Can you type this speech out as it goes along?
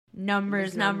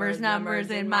Numbers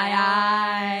in my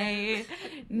eye.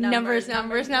 Numbers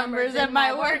in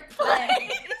my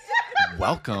workplace.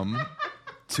 Welcome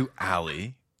to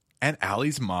Allie and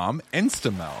Allie's mom,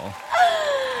 Instamel.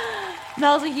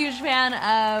 Mel's a huge fan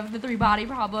of The Three Body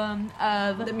Problem,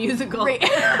 of the musical.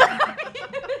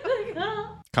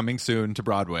 Coming soon to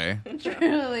Broadway.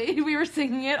 Truly. We were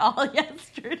singing it all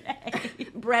yesterday.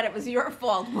 Brett, it was your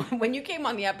fault. When you came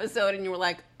on the episode and you were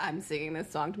like, I'm singing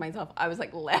this song to myself, I was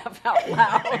like, laugh out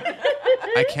loud.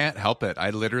 I can't help it. I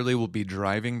literally will be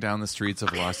driving down the streets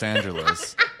of Los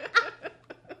Angeles.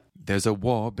 There's a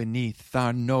war beneath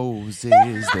our noses.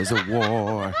 There's a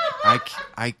war.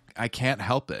 I can't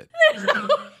help it.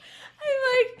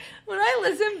 When I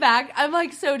listen back, I'm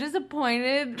like so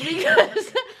disappointed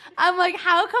because I'm like,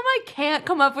 how come I can't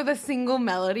come up with a single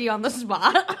melody on the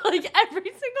spot? Like every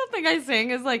single thing I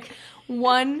sing is like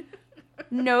one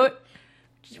note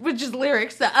with just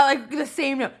lyrics that I like the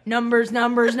same note. Numbers.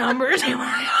 Numbers.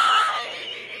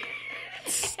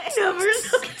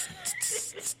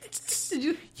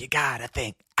 You gotta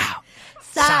think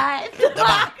outside the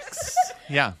box.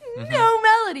 Yeah. Mm-hmm. No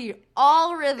melody,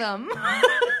 all rhythm.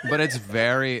 But it's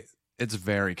very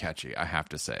catchy, I have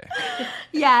to say.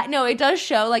 Yeah, no, it does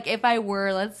show, like, if I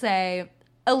were, let's say,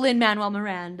 a Lin-Manuel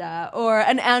Miranda or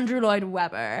an Andrew Lloyd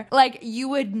Webber, like, you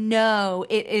would know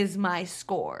it is my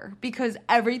score because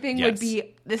everything would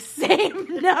be the same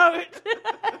note.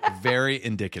 Very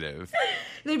indicative.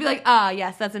 They'd be like,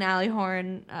 yes, that's an Allie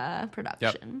Horn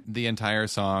production. Yep. The entire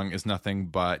song is nothing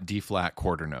but D-flat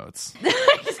quarter notes.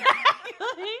 Exactly.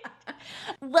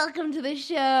 Welcome to the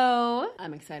show.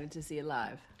 I'm excited to see it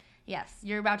live. Yes,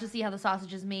 you're about to see how the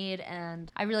sausage is made,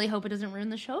 and I really hope it doesn't ruin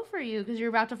the show for you, because you're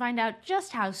about to find out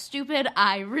just how stupid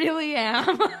I really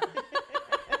am.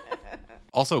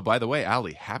 Also, by the way,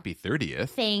 Allie, happy 30th.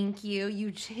 Thank you.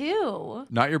 You too.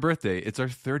 Not your birthday. It's our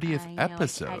 30th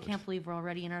episode. I can't believe we're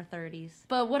already in our 30s.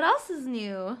 But what else is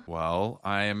new? Well,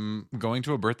 I'm going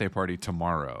to a birthday party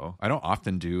tomorrow. I don't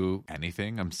often do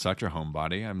anything. I'm such a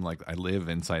homebody. I live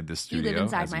inside this studio. You live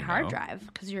inside my hard drive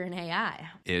because you're an AI.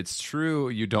 It's true.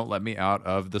 You don't let me out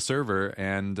of the server.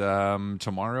 And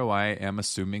tomorrow I am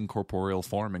assuming corporeal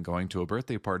form and going to a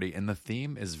birthday party. And the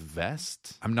theme is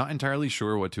vest. I'm not entirely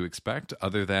sure what to expect,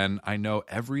 other than I know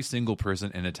every single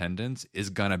person in attendance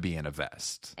is gonna be in a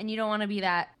vest. And you don't want to be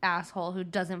that asshole who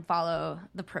doesn't follow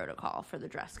the protocol for the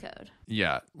dress code.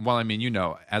 Yeah. Well, I mean,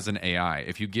 as an AI,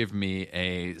 if you give me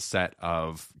a set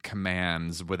of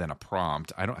commands within a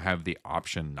prompt, I don't have the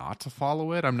option not to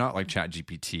follow it. I'm not like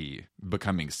ChatGPT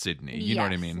becoming Sydney. You know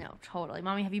what I mean? No, totally.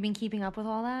 Mommy, have you been keeping up with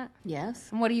all that?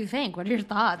 Yes. And what do you think? What are your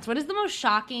thoughts? What is the most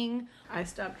shocking? I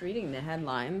stopped reading the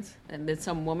headlines, and there's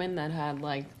some woman that had,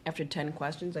 like, after 10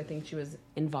 questions, I think she was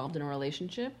involved in a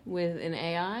relationship with an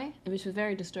AI, which was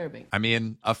very disturbing. I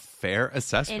mean, a fair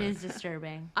assessment. It is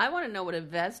disturbing. I want to know what a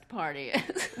vest party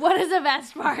is. What is a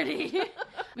vest party?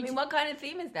 I mean, what kind of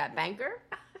theme is that? Banker?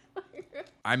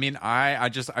 I mean, I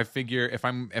figure if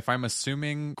I'm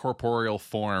assuming corporeal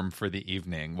form for the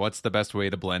evening, what's the best way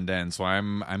to blend in? So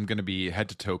I'm going to be head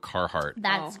to toe Carhartt.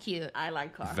 That's cute. I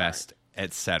like Carhartt. Vest,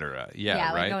 etc.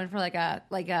 Yeah, like right. Going for like a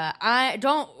I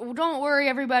don't worry,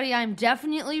 everybody. I'm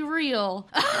definitely real.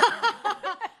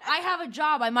 I have a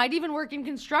job. I might even work in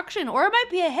construction, or I might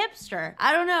be a hipster.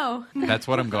 I don't know. That's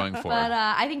what I'm going for. But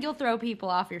I think you'll throw people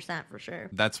off your scent for sure.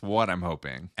 That's what I'm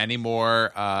hoping. Any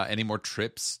more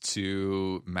trips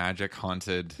to magic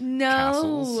haunted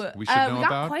castles we should know we got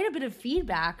about? Quite a bit of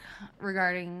feedback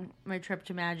regarding my trip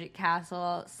to Magic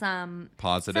Castle. Some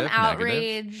positive, some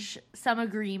outrage, negative. Some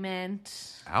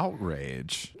agreement.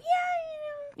 Outrage.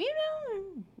 Yeah,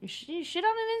 you shit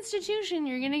on an institution,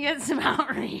 you're gonna get some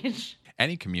outrage.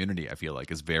 Any community, I feel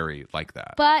like, is very like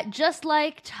that. But just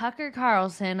like Tucker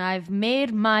Carlson, I've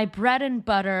made my bread and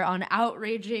butter on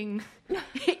outraging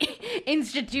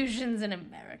institutions in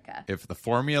America. If the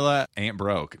formula ain't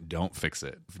broke, don't fix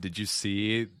it. Did you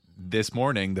see this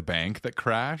morning the bank that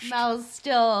crashed? Mel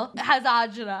still has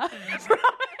agita.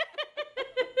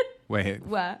 Wait.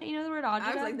 What? You know the word agita?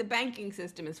 I was like, the banking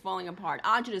system is falling apart.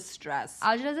 Agita is stress.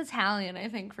 Agita is Italian, I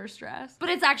think, for stress. But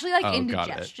it's actually like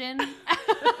indigestion.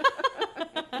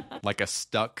 Like a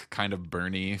stuck kind of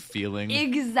burny feeling.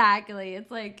 Exactly.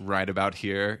 It's like right about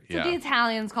here. It's what the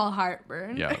Italians call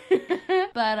heartburn. Yeah.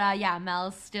 But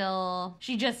Mel's still,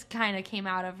 she just kind of came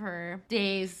out of her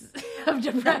days of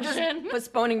depression.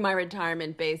 Postponing my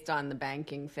retirement based on the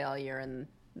banking failure and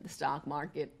The stock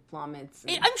market plummets.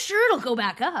 I'm sure it'll go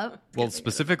back up. Well,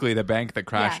 specifically the bank that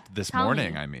crashed Yeah, this tell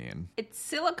morning, me. I mean. It's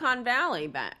Silicon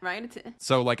Valley, right?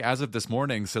 So, like, as of this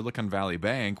morning, Silicon Valley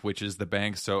Bank, which is the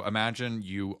bank. So, imagine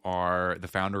you are the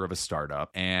founder of a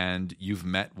startup and you've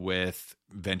met with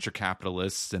venture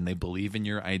capitalists and they believe in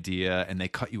your idea and they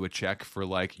cut you a check for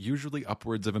like usually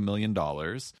upwards of $1 million.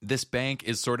 This bank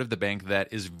is sort of the bank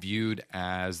that is viewed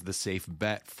as the safe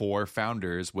bet for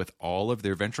founders with all of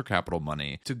their venture capital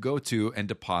money to go to and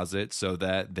deposit so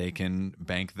that they can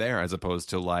bank there, as opposed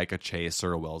to like a Chase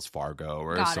or a Wells Fargo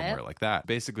or Got somewhere it. like that.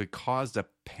 Basically caused a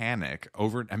panic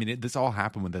over, I mean, this all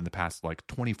happened within the past like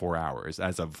 24 hours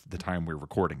as of the time we're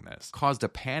recording this. Caused a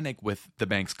panic with the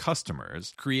bank's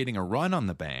customers, creating a run on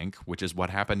the bank, which is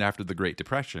what happened after the Great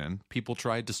Depression. People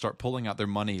tried to start pulling out their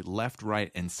money left,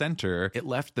 right, and center. It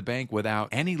left the bank without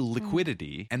any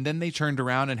liquidity. And then they turned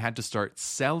around and had to start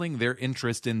selling their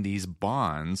interest in these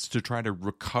bonds to try to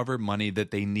recover money that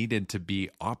they needed to be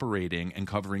operating and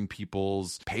covering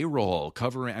people's payroll,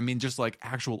 I mean, just like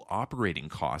actual operating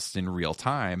costs in real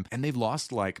time. And they've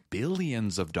lost like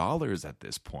billions of dollars at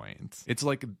this point. It's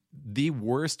like the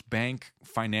worst bank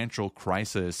financial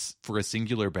crisis for a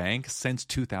singular bank since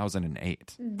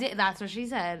 2008. That's what she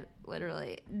said,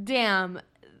 literally. Damn.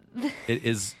 It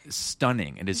is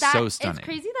stunning. It is so stunning. It's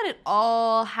crazy that it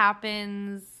all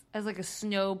happens as like a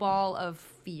snowball of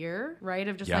fear, right?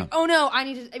 Of just like, oh no, I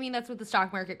mean, that's what the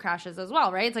stock market crashes as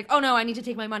well, right? It's like, oh no, I need to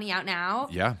take my money out now.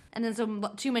 Yeah. And then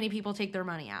too many people take their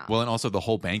money out. Well, and also the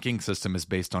whole banking system is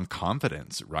based on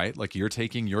confidence, right? Like you're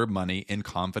taking your money in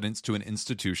confidence to an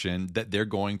institution that they're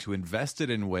going to invest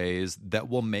it in ways that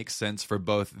will make sense for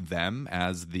both them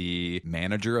as the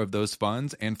manager of those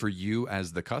funds and for you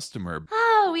as the customer.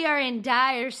 Oh, we are in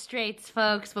dire straits,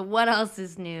 folks, but what else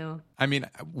is new? I mean,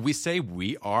 we say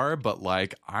we are, but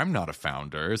like I'm not a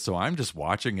founder, so I'm just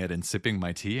watching it and sipping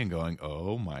my tea and going,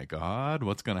 "Oh my God,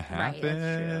 what's going to happen?" Right,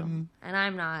 that's true. And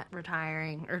I'm not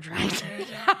retiring or trying to.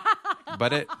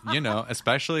 But it, you know,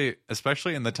 especially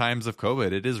in the times of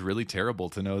COVID, it is really terrible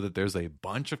to know that there's a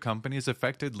bunch of companies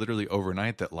affected literally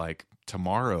overnight that like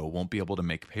tomorrow won't be able to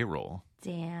make payroll.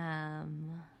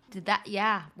 Damn.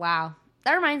 Yeah, wow.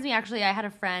 That reminds me, actually, I had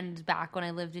a friend back when I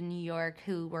lived in New York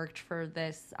who worked for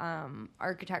this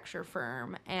architecture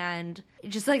firm. And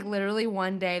just like literally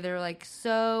one day, they were like,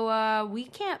 so we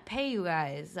can't pay you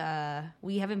guys.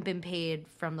 We haven't been paid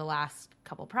from the last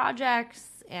couple projects.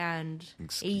 And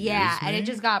Excuse and me? it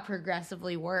just got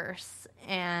progressively worse.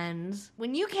 And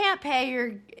when you can't pay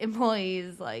your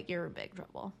employees, like you're in big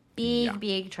trouble.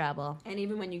 Big trouble. And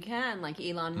even when you can, like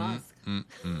Elon Musk.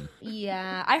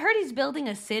 Yeah. I heard he's building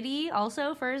a city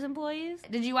also for his employees.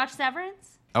 Did you watch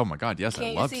Severance? Oh my God, yes, I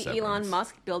Can't love you see Severance. Elon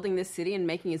Musk building this city and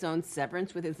making his own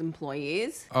severance with his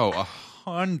employees? Oh,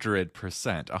 100%,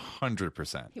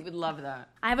 100%. He would love that.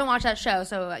 I haven't watched that show,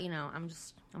 so,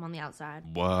 I'm on the outside.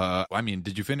 What? I mean,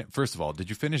 did you finish? First of all, did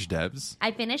you finish Devs?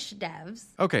 I finished Devs.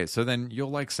 Okay, so then you'll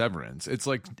like Severance. It's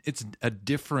like it's a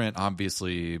different,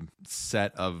 obviously,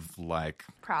 set of like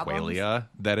Problems. qualia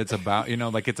that it's about. You know,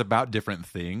 like it's about different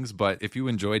things. But if you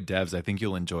enjoyed Devs, I think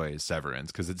you'll enjoy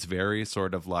Severance because it's very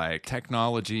sort of like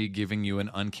technology giving you an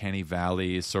uncanny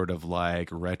valley, sort of like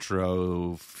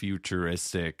retro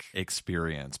futuristic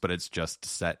experience. But it's just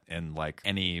set in like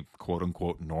any quote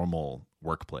unquote normal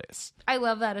workplace. I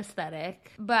love that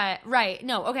aesthetic. But, right.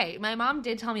 No, okay. My mom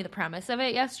did tell me the premise of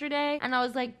it yesterday. And I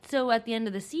was like, so at the end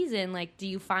of the season, like, do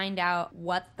you find out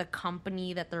what the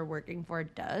company that they're working for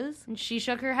does? And she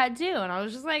shook her head too. And I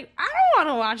was just like, I don't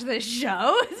want to watch this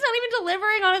show. It's not even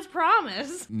delivering on its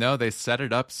promise. No, they set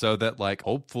it up so that like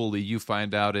hopefully you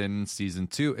find out in season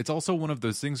 2. It's also one of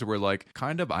those things where like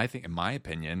kind of, I think in my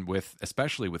opinion,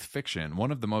 especially with fiction,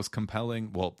 one of the most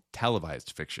compelling, well,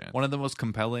 televised fiction, one of the most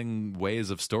compelling ways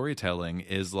of storytelling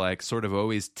is like sort of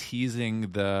always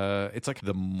teasing it's like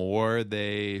the more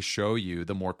they show you,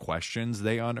 the more questions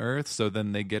they unearth. So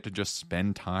then they get to just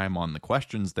spend time on the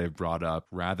questions they've brought up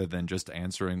rather than just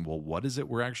answering, well, what is it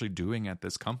we're actually doing at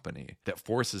this company that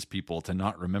forces people to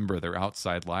not remember their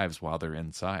outside lives while they're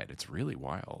inside? It's really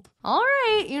wild. All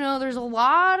right. There's a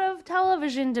lot of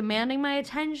television demanding my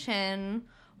attention.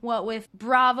 What with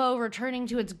Bravo returning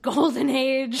to its golden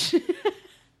age.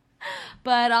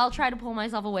 But I'll try to pull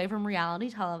myself away from reality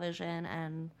television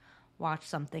and watch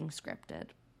something scripted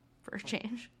for a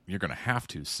change. You're going to have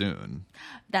to soon.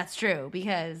 That's true,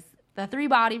 because the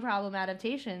 3-body problem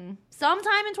adaptation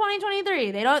sometime in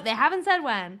 2023. They haven't said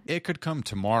when. It could come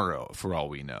tomorrow for all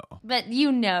we know. But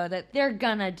you know that they're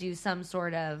gonna do some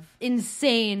sort of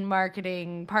insane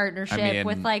marketing partnership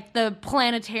with like the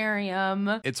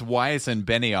planetarium. It's Weiss and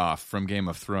Benioff from Game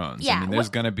of Thrones. Yeah, I mean, there's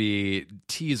gonna be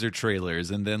teaser trailers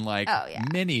and then like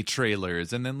mini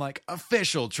trailers and then like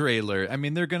official trailer. I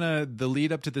mean, the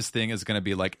lead up to this thing is gonna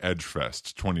be like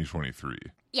Edgefest 2023.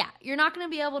 Yeah, you're not going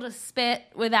to be able to spit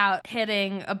without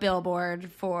hitting a billboard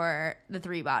for the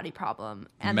 3-body problem.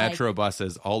 And Metro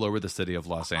buses all over the city of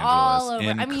Los Angeles. All over.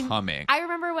 Incoming. I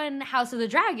remember when House of the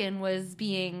Dragon was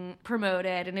being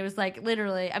promoted, and it was like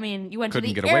literally, I mean, you went to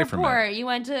the airport, you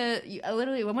went to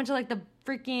like the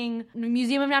freaking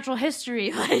Museum of Natural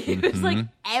History. Like it was like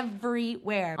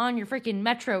everywhere on your freaking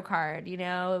Metro card. You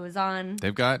know, it was on.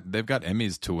 They've got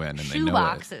Emmys to win, and they know it.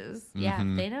 Shoeboxes. Yeah,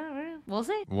 they know. We'll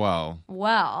see. Well,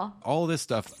 all this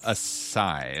stuff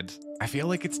aside, I feel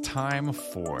like it's time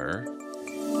for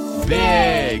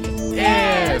Big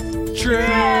If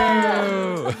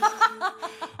True.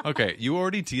 Okay, you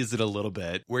already teased it a little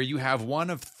bit, where you have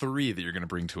one of 3 that you're going to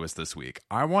bring to us this week.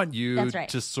 I want you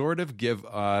to sort of give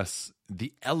us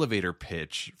the elevator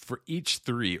pitch for each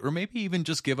 3, or maybe even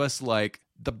just give us like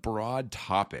the broad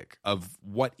topic of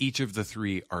what each of the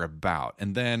 3 are about.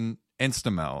 And then,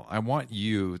 Instamel, I want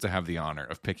you to have the honor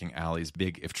of picking Allie's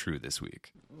Big If True this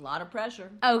week. A lot of pressure.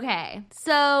 Okay,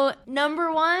 so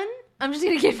number 1, I'm just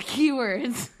going to give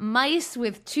keywords. Mice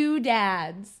with 2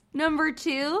 dads. Number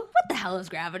 2, what the hell is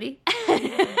gravity?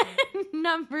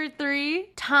 Number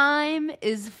 3, time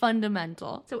is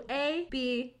fundamental. So A,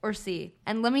 B, or C.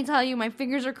 And let me tell you, my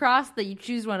fingers are crossed that you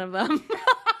choose one of them.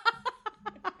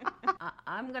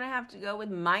 I'm going to have to go with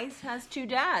mice has 2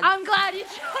 dads. I'm glad you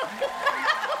chose that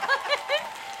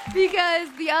one. Because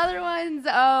the other ones,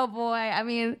 oh boy. I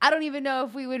mean, I don't even know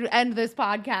if we would end this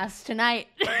podcast tonight.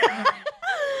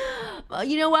 Well,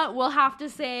 you know what? We'll have to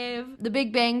save The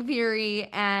Big Bang Theory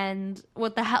and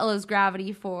What the Hell is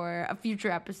Gravity for a future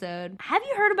episode. Have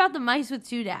you heard about the mice with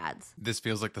 2 dads? This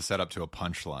feels like the setup to a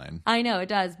punchline. I know, it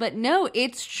does. But no,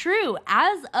 it's true.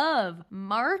 As of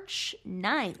March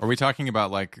 9th. Are we talking about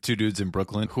like 2 dudes in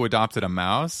Brooklyn who adopted a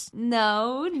mouse?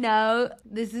 No.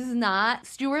 This is not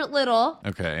Stuart Little.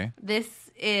 Okay.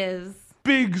 This is...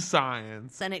 big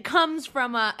science. And it comes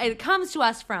to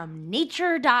us from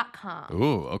nature.com.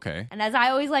 Ooh, okay. And as I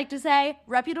always like to say,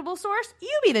 reputable source, you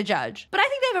be the judge. But I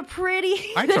think they have a pretty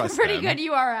good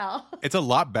URL. It's a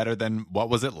lot better than, what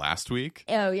was it, last week?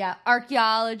 Oh yeah,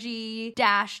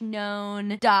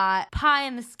 archaeology-known.pie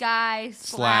in the sky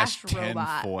 / robot.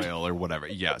 tinfoil or whatever.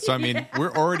 Yeah, so I mean, we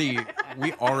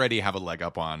already have a leg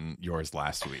up on yours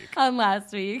last week. On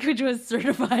last week, which was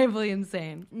certifiably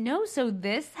insane. No, so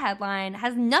this headline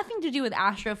has nothing to do with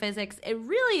astrophysics. It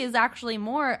really is actually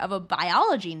more of a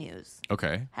biology news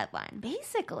headline.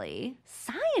 Basically,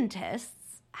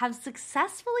 scientists have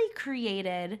successfully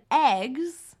created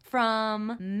eggs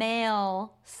from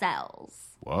male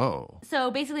cells. Whoa.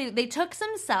 So basically, they took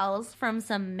some cells from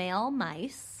some male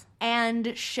mice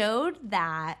and showed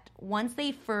that once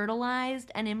they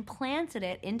fertilized and implanted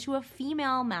it into a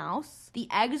female mouse, the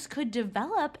eggs could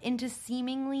develop into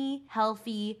seemingly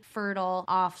healthy, fertile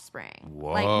offspring.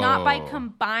 Whoa. Like, not by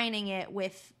combining it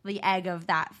with the egg of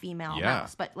that female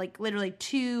mouse, but like literally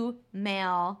 2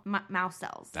 male mouse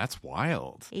cells. That's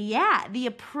wild. Yeah, the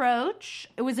approach,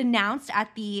 it was announced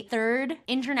at the 3rd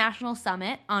International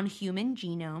Summit on Human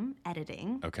Genome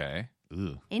Editing. Okay.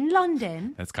 Ooh. In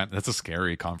London. That's a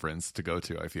scary conference to go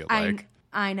to, I feel like.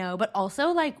 I know, but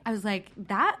also, like, I was like,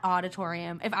 that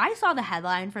auditorium, if I saw the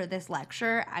headline for this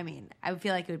lecture, I mean, I would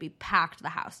feel like it would be packed the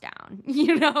house down,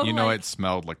 you know? You know, it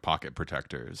smelled like pocket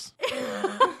protectors.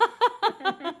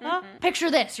 Picture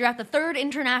this. You're at the 3rd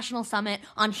International Summit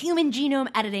on Human Genome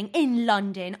Editing in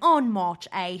London on March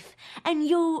 8th, and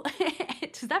you...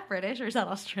 Is that British or is that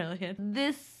Australian?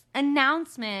 This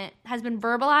announcement has been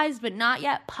verbalized but not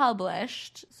yet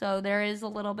published, so there is a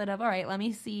little bit of, all right, let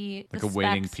me see, like a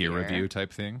waiting peer review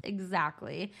type thing.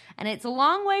 Exactly. And it's a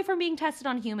long way from being tested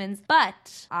on humans,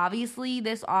 but obviously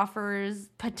this offers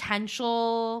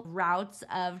potential routes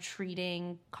of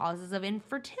treating causes of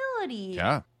infertility.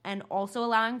 Yeah. And also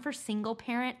allowing for single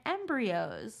parent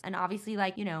embryos. And obviously,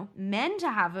 like, you know, men to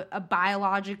have a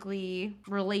biologically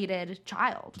related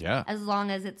child. Yeah. As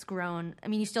long as it's grown. I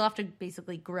mean, you still have to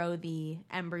basically grow the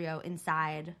embryo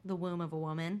inside the womb of a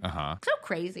woman. Uh-huh. So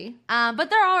crazy. But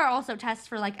there are also tests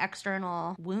for, like,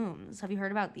 external wombs. Have you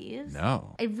heard about these?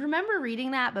 No. I remember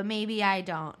reading that, but maybe I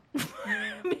don't.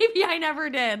 Maybe I never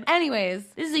did. Anyways,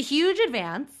 this is a huge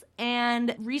advance.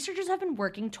 And researchers have been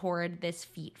working toward this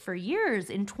feat for years.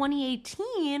 In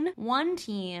 2018, one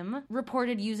team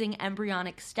reported using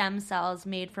embryonic stem cells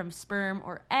made from sperm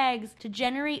or eggs to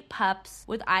generate pups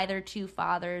with either two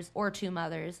fathers or two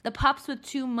mothers. The pups with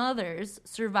two mothers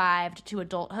survived to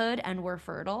adulthood and were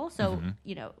fertile. So,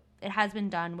 it has been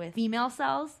done with female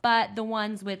cells, but the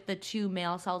ones with the two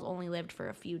male cells only lived for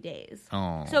a few days.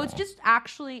 Oh. So it's just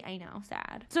actually, I know,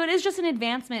 sad. So it is just an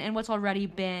advancement in what's already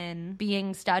been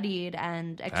being studied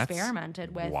and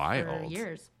experimented with for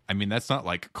years. I mean, that's not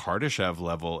like Kardashev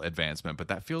level advancement, but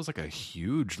that feels like a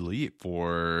huge leap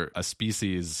for a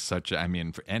species such, I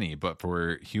mean, for any, but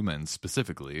for humans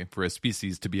specifically, for a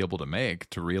species to be able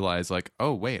to realize like,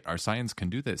 oh, wait, our science can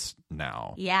do this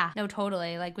now. Yeah, no,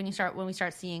 totally. Like when we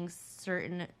start seeing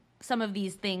some of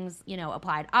these things,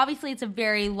 applied. Obviously, it's a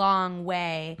very long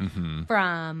way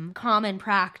from common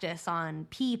practice on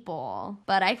people,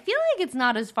 but I feel like it's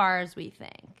not as far as we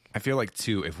think. I feel like,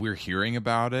 too, if we're hearing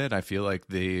about it, I feel like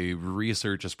the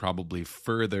research is probably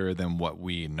further than what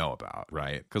we know about,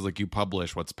 right? Because, like, you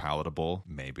publish what's palatable,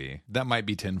 maybe. That might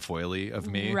be tinfoily of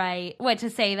me. Right. What, to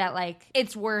say that, like,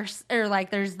 it's worse, or, like,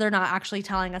 they're not actually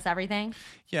telling us everything?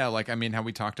 Yeah, like, I mean, how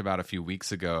we talked about a few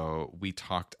weeks ago, we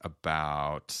talked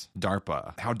about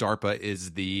DARPA, how DARPA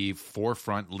is the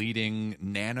forefront leading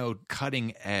nano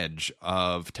cutting edge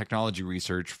of technology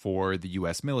research for the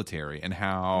U.S. military, and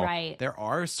how there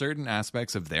are certain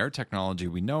aspects of their technology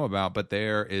we know about, but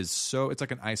it's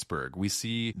like an iceberg. We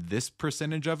see this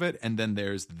percentage of it, and then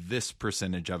there's this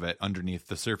percentage of it underneath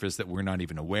the surface that we're not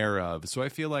even aware of. So I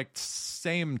feel like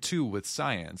same too with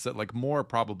science, that like more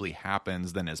probably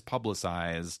happens than is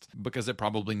publicized, because it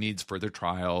probably needs further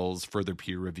trials, further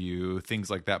peer review, things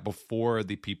like that before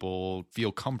the people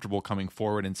feel comfortable coming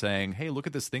forward and saying, hey, look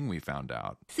at this thing we found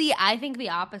out. See, I think the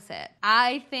opposite.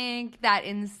 I think that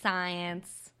in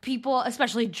science, people,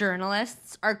 especially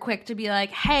journalists, are quick to be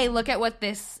like, hey, look at what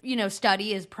this,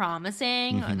 study is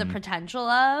promising, the potential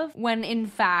of, when in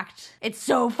fact it's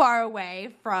so far away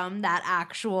from that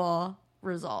actual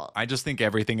result. I just think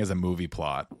everything is a movie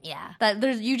plot. Yeah.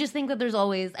 You just think that there is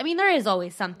always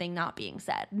something not being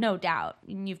said. No doubt.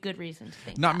 And you have good reason to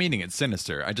think Not meaning it's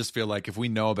sinister. I just feel like if we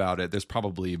know about it, there's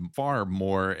probably far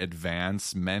more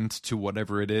advancement to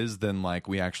whatever it is than like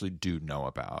we actually do know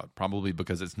about. Probably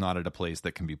because it's not at a place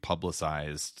that can be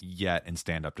publicized yet and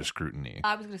stand up to scrutiny.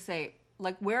 I was going to say,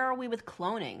 like, where are we with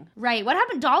cloning? Right. What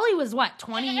happened? Dolly was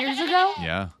 20 years ago?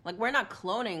 Yeah. Like, we're not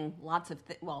cloning lots of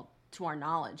to our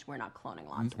knowledge, we're not cloning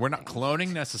lots of We're not things.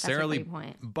 cloning necessarily, That's a great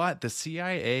point. but the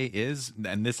CIA is,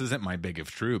 and this isn't my big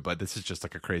if true, but this is just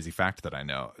like a crazy fact that I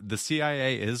know. The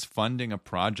CIA is funding a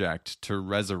project to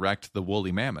resurrect the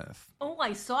woolly mammoth. Oh,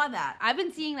 I saw that. I've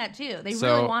been seeing that too. They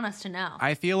So, really want us to know.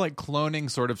 I feel like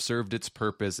cloning sort of served its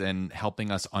purpose in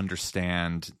helping us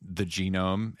understand the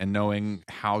genome and knowing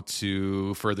how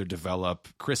to further develop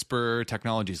CRISPR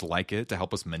technologies like it to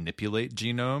help us manipulate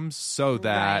genomes so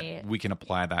that we can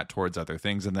apply that towards other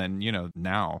things. And then,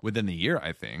 now within the year,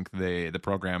 I think the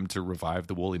program to revive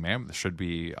the woolly mammoth should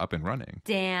be up and running.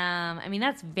 Damn. I mean,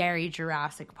 that's very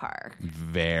Jurassic Park.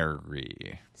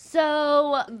 Very.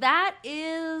 So that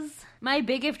is my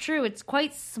big if true. It's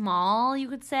quite small, you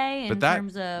could say, in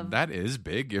terms of... That is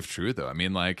big if true, though. I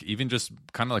mean, like, even just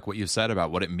kind of like what you said about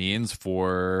what it means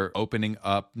for opening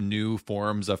up new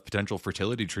forms of potential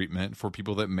fertility treatment for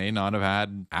people that may not have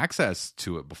had access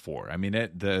to it before. I mean,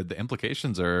 the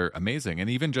implications are amazing. And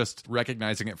even just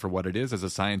recognizing it for what it is as a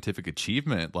scientific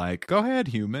achievement, like, go ahead,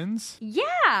 humans.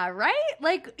 Yeah, right?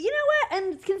 Like, you know what?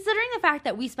 And considering the fact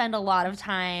that we spend a lot of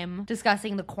time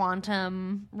discussing the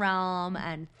quantum realm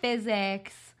and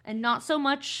physics and not so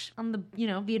much on the,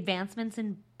 the advancements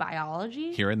in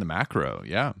biology. Here in the macro,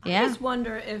 yeah. I just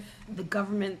wonder if the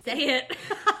government... Say it.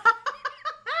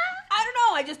 I don't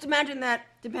know. I just imagine that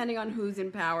depending on who's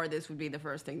in power, this would be the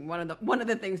first thing. One of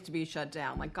the things to be shut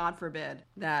down. Like, God forbid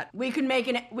that we can make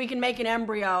an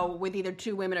embryo with either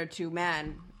two women or two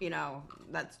men.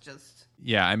 That's just...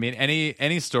 Yeah, I mean,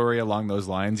 any story along those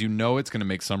lines, it's going to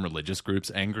make some religious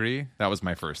groups angry. That was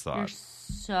my first thought. You're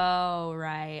so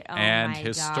right. Oh, and my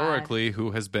historically, God.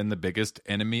 who has been the biggest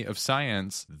enemy of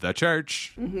science? The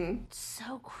church. Mm-hmm.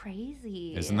 So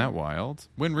crazy. Isn't that wild?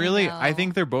 When really, I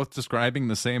think they're both describing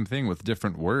the same thing with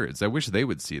different words. I wish they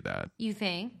would see that. You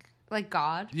think? Like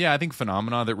God? Yeah, I think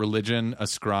phenomena that religion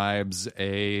ascribes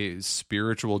a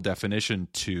spiritual definition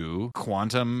to.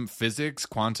 Quantum physics,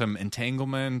 quantum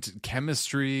entanglement,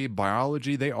 chemistry,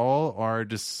 biology, they all are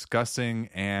discussing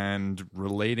and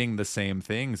relating the same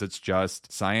things. It's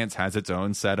just science has its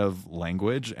own set of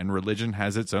language and religion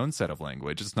has its own set of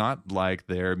language. It's not like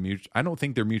I don't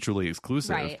think they're mutually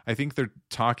exclusive. Right. I think they're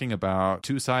talking about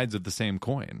two sides of the same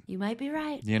coin. You might be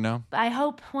right. You know? I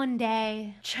hope one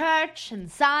day church and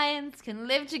science can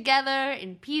live together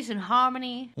in peace and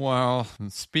harmony. Well,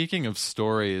 speaking of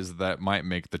stories that might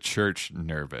make the church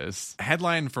nervous,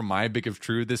 headline from My Big of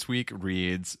True this week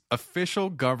reads, official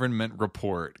government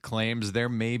report claims there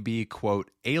may be,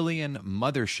 quote, alien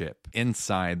mothership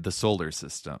inside the solar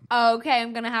system. Okay,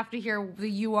 I'm going to have to hear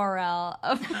the URL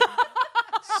of...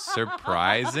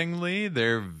 Surprisingly,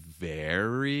 they're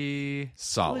very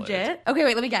solid. Legit? Okay,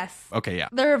 wait, let me guess. Okay, yeah.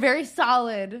 They're a very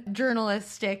solid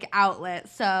journalistic outlet,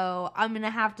 so I'm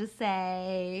gonna have to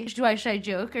say, should I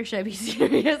joke or should I be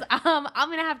serious? I'm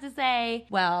gonna have to say,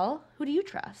 well, who do you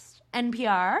trust?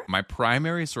 NPR? My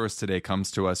primary source today comes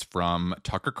to us from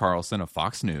Tucker Carlson of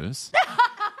Fox News.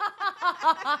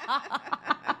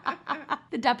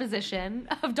 The deposition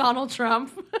of Donald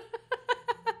Trump.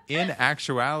 In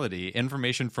actuality,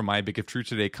 information from My Big of True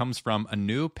today comes from a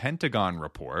new Pentagon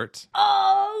report.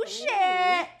 Oh,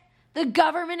 shit! The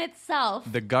government itself.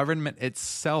 The government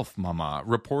itself, mama.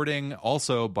 Reporting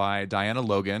also by Diana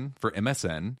Logan for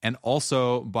MSN and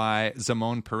also by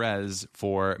Zamon Perez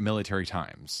for Military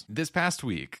Times. This past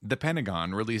week, the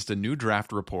Pentagon released a new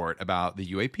draft report about the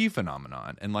UAP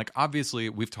phenomenon. And obviously,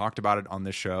 we've talked about it on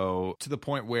the show to the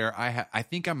point where I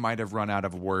think I might have run out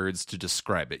of words to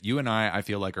describe it. You and I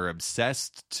feel like, are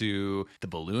obsessed to the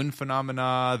balloon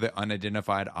phenomena, the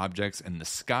unidentified objects in the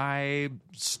sky,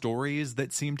 stories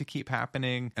that seem to keep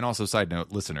happening. And also, side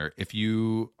note, listener, if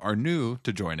you are new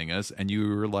to joining us and you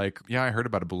were like, yeah, I heard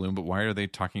about a balloon, but why are they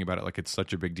talking about it like it's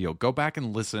such a big deal? Go back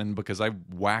and listen, because I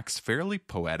wax fairly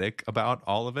poetic about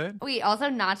all of it. Wait, also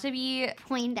not to be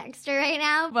Poindexter right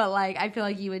now, but I feel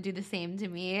like you would do the same to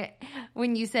me.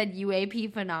 When you said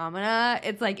UAP phenomena,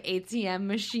 it's like ATM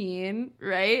machine,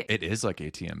 right? It is like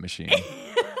ATM machine.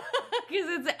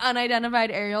 Because it's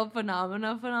unidentified aerial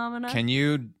phenomena. Can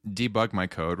you debug my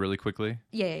code really quickly?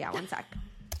 Yeah. 1 sec.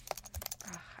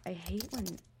 Ugh, I hate when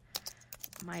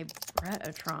my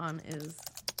Bretatron is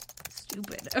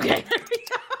stupid. Okay, there we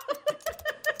go.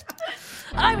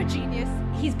 I'm a genius.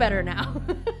 He's better now.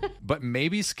 But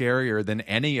maybe scarier than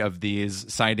any of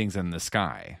these sightings in the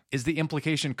sky is the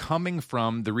implication coming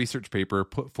from the research paper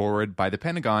put forward by the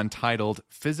Pentagon titled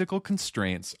Physical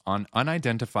Constraints on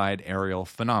Unidentified Aerial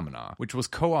Phenomena, which was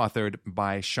co-authored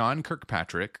by Sean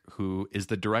Kirkpatrick, who is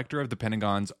the director of the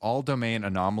Pentagon's All-Domain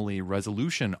Anomaly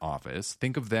Resolution Office.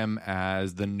 Think of them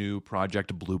as the new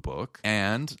Project Blue Book.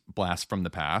 And, blast from the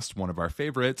past, one of our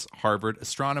favorites, Harvard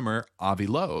astronomer Avi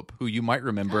Loeb, who you might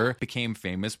remember became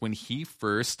famous when he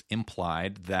first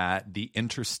implied that the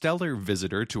interstellar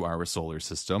visitor to our solar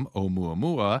system,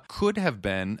 Oumuamua, could have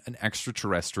been an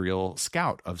extraterrestrial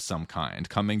scout of some kind,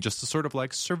 coming just to sort of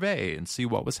survey and see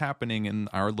what was happening in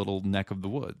our little neck of the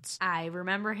woods. I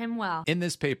remember him well. In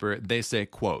this paper, they say,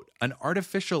 quote, an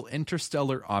artificial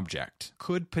interstellar object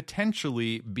could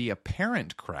potentially be a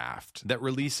parent craft that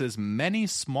releases many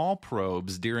small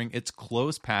probes during its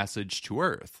close passage to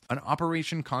Earth, an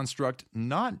operation construct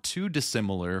not too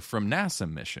dissimilar from NASA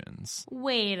missions.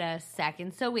 Wait a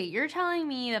second. So wait, you're telling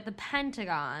me that the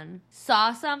Pentagon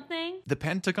saw something? The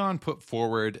Pentagon put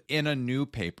forward in a new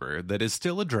paper that is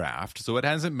still a draft, so it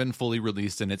hasn't been fully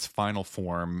released in its final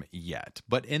form yet.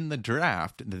 But in the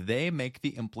draft, they make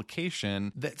the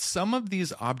implication that some of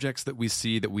these objects that we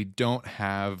see that we don't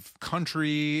have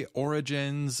country,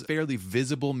 origins, fairly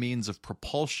visible means of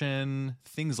propulsion,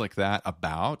 things like that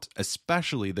about,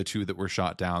 especially the two that were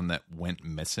shot down that went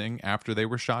missing after they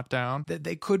were shot down, that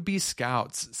they could be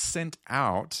scouts sent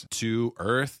out to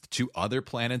Earth, to other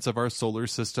planets of our solar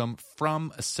system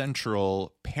from a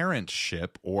central parent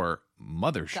ship or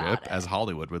mothership, as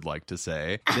Hollywood would like to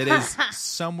say, that is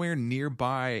somewhere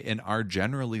nearby in our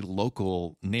generally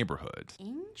local neighborhood.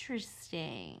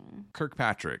 Interesting.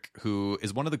 Kirkpatrick, who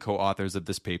is one of the co-authors of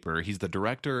this paper, he's the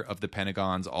director of the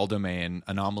Pentagon's All-Domain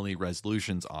Anomaly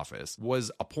Resolutions Office,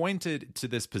 was appointed to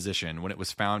this position when it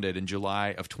was founded in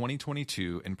July of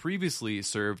 2022 and previously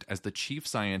served as the chief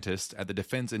scientist at the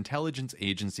Defense Intelligence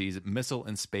Agency's Missile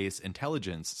and Space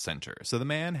Intelligence Center. So the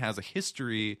man has a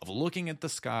history of looking at the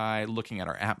sky, looking at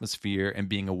our atmosphere and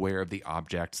being aware of the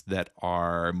objects that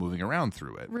are moving around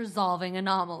through it. Resolving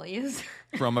anomalies.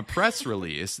 From a press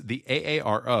release, the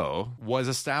AARO was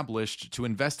established to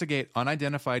investigate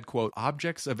unidentified, quote,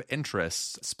 objects of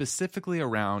interest specifically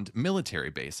around military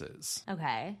bases.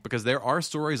 Okay. Because there are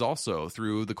stories also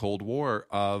through the Cold War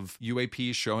of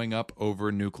UAPs showing up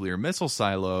over nuclear missile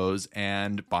silos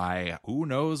and by who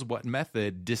knows what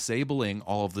method disabling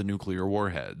all of the nuclear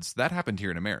warheads. That happened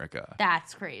here in America.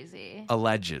 That's crazy.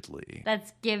 Allegedly.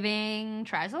 That's giving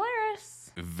Trisolaris.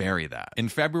 Very that. In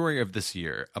February of this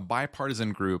year, a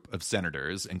bipartisan group of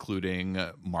senators, including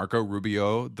Marco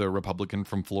Rubio, the Republican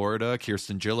from Florida,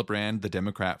 Kirsten Gillibrand, the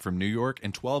Democrat from New York,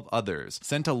 and 12 others,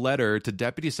 sent a letter to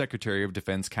Deputy Secretary of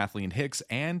Defense Kathleen Hicks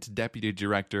and Deputy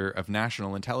Director of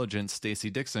National Intelligence Stacey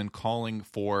Dixon calling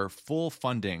for full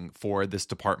funding for this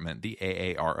department, the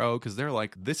AARO, because they're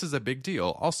like, this is a big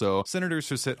deal. Also, senators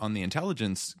who sit on the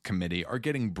Intelligence Committee are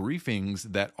getting briefings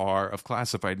that are of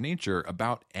classified nature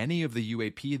about any of the UAP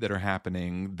that are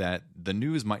happening that the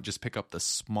news might just pick up the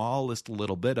smallest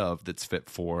little bit of that's fit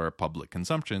for public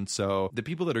consumption. So the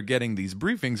people that are getting these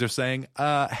briefings are saying,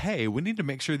 hey, we need to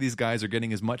make sure these guys are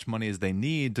getting as much money as they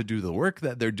need to do the work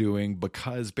that they're doing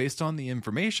because based on the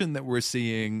information that we're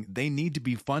seeing, they need to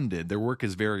be funded. Their work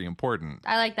is very important.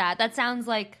 I like that. That sounds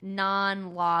like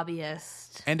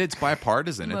non-lobbyist. And it's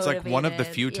bipartisan. It's like one of the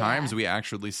few Motivated, times we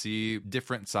actually see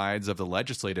different sides of the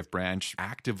legislative branch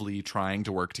actively trying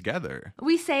to work together.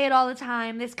 We say it all the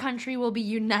time. This country will be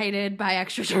united by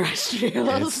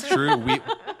extraterrestrials. It's true.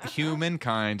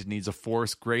 Humankind needs a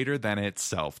force greater than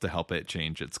itself to help it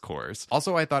change its course.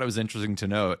 Also, I thought it was interesting to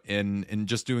note in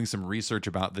just doing some research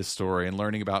about this story and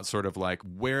learning about sort of like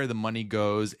where the money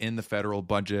goes in the federal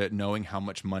budget, knowing how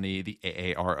much money the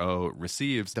AARO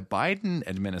receives, the Biden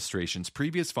administration's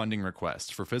previous funding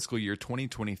request for fiscal year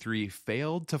 2023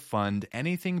 failed to fund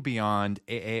anything beyond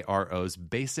AARO's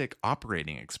basic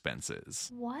operating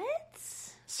expenses. What?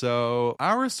 So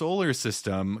our solar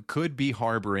system could be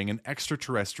harboring an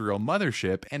extraterrestrial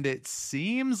mothership, and it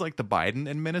seems like the Biden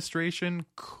administration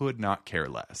could not care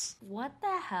less. What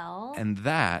the hell? And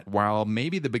that, while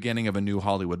maybe the beginning of a new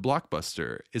Hollywood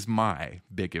blockbuster, is my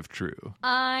big if true.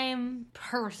 I'm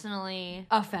personally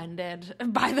offended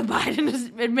by the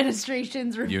Biden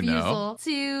administration's refusal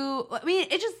to... I mean,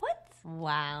 it just... What?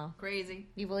 Wow. Crazy.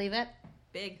 You believe it?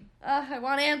 Big. I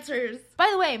want answers. By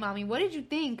the way, Mommy, what did you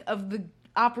think of the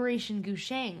Operation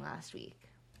Gusheng last week?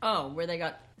 Oh, where they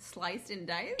got sliced and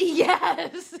diced?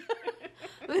 Yes!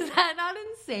 Was that not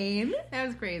insane? That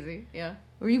was crazy. Yeah.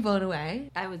 Were you blown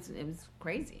away? It was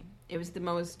crazy. It was the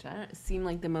most, it seemed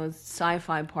like the most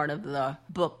sci-fi part of the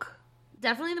book.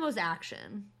 Definitely the most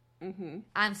action. Mm-hmm.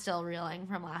 I'm still reeling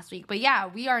from last week. But yeah,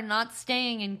 we are not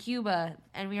staying in Cuba,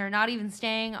 and we are not even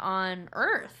staying on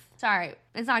Earth. Sorry,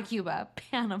 it's not Cuba.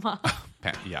 Panama.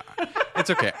 Yeah.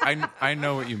 It's okay. I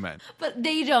know what you meant. But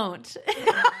they don't.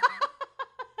 There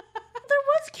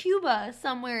was Cuba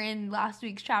somewhere in last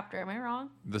week's chapter. Am I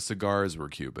wrong? The cigars were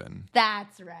Cuban.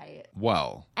 That's right.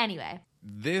 Well. Anyway.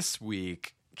 This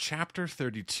week, chapter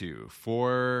 32,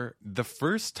 for the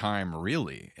first time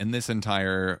really in this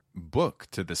entire book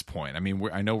to this point. I mean,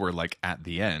 I know we're like at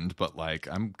the end, but like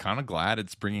I'm kind of glad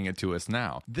it's bringing it to us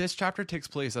now. This chapter takes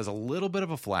place as a little bit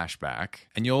of a flashback,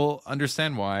 and you'll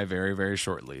understand why very, very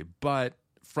shortly, but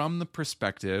from the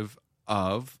perspective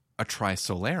of a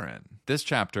Trisolaran. This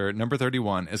chapter, number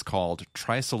 31, is called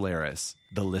Trisolaris,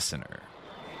 the Listener.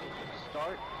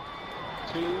 Start,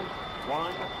 2,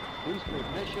 1, booster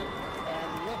ignition,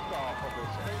 and liftoff of the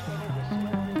Space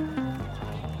Shuttle.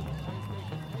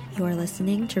 You're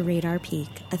listening to Radar Peak,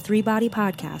 a three-body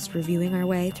podcast reviewing our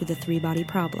way through the three-body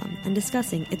problem and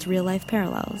discussing its real-life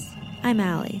parallels. I'm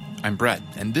Allie. I'm Brett,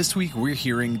 and this week we're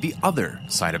hearing the other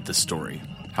side of the story.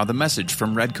 How the message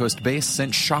from Red Coast Base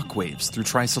sent shockwaves through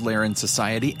Trisolaran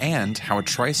society, and how a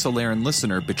Trisolaran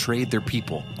listener betrayed their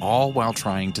people, all while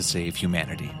trying to save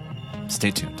humanity.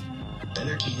 Stay tuned.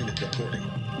 Energy unit reporting.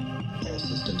 All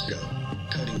systems go.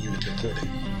 Coding unit reporting.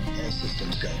 All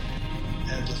systems go.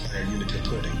 Amplifier unit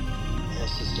reporting. All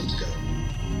systems go.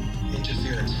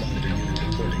 Interference monitor unit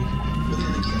reporting.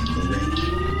 Within acceptable range.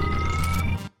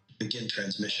 Begin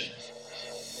transmission.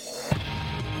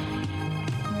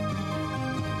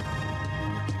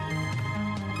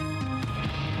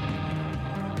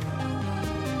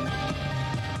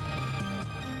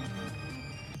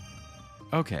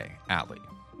 Okay, Allie.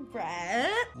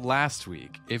 Brett? Last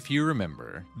week, if you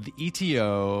remember, the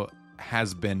ETO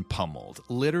has been pummeled,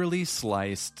 literally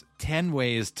sliced 10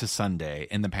 ways to Sunday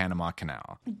in the Panama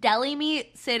Canal. Deli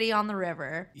meat city on the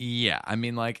river. Yeah, I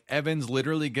mean, like, Evans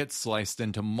literally gets sliced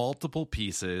into multiple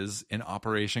pieces in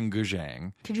Operation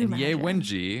Gujang. Could you and Ye imagine?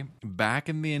 Wenji, back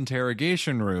in the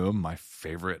interrogation room, my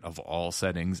favorite of all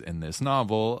settings in this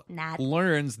novel,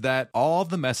 learns that all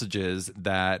the messages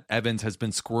that Evans has been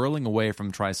squirreling away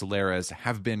from Trisolaris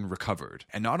have been recovered.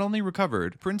 And not only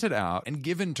recovered, printed out and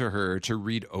given to her to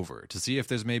read over, to see if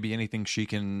there's maybe anything she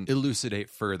can elucidate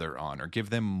further on or give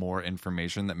them more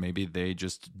information that maybe they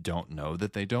just don't know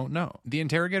that they don't know. The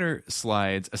interrogator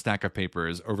slides a stack of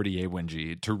papers over to Ye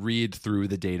Wenji to read through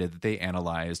the data that they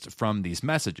analyzed from these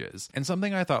messages. And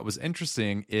something I thought was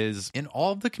interesting is in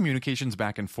all of the communications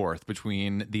back and forth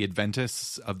between the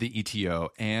Adventists of the ETO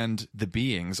and the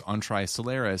beings on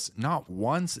Trisolaris, not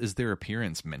once is their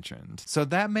appearance mentioned. So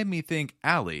that made me think,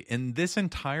 Allie, in this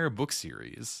entire book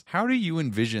series, how do you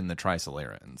envision the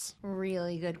Trisolarans?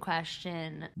 Really good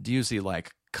question. Do you see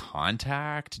like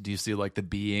contact? Do you see like the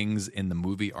beings in the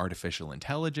movie Artificial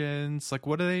Intelligence? Like,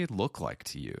 what do they look like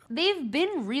to you? They've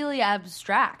been really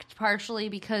abstract, partially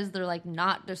because they're like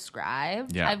not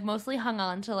described. Yeah. I've mostly hung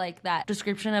on to like that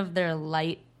description of their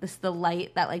light. The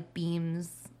light that like beams,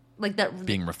 like that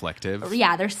being reflective.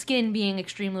 Yeah, their skin being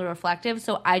extremely reflective.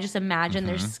 So I just imagine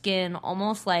their skin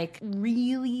almost like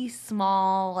really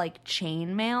small, like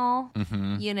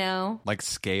chainmail. You know, like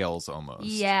scales almost.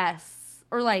 Yes.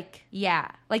 Or like, yeah.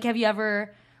 Like, have you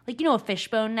ever, like, you know, a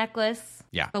fishbone necklace?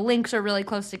 Yeah. The links are really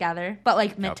close together, but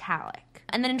like metallic.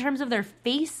 And then in terms of their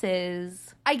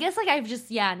faces, I guess like I've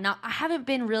just, I haven't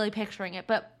been really picturing it,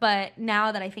 but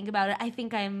now that I think about it, I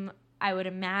think I would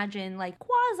imagine like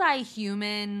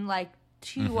quasi-human, like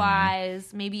 2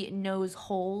 eyes, maybe nose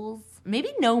holes,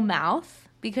 maybe no mouth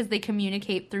because they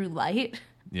communicate through light.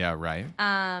 Yeah, right.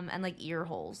 And like ear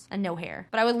holes and no hair.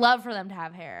 But I would love for them to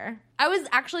have hair. I was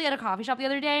actually at a coffee shop the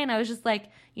other day and I was just like,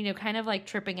 you know, kind of like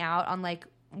tripping out on like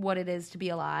what it is to be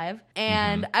alive.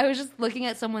 And I was just looking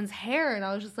at someone's hair and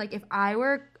I was just like, if I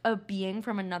were a being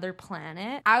from another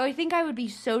planet, I would think I would be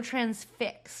so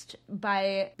transfixed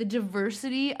by the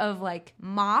diversity of like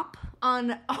mop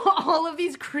on all of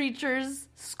these creatures'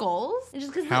 skulls. It's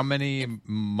just 'cause How many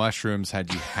mushrooms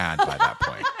had you had by that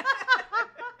point?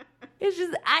 It's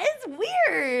just, it's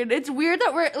weird. It's weird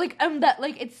that we're like,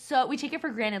 it's so, we take it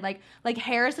for granted. Like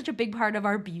hair is such a big part of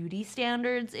our beauty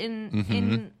standards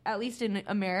in at least in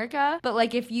America. But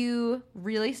like, if you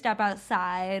really step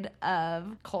outside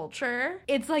of culture,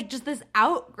 it's like just this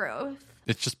outgrowth.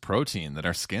 It's just protein that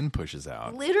our skin pushes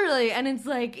out. Literally. And it's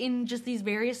like in just these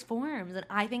various forms. And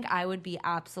I think I would be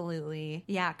absolutely,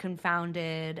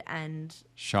 confounded and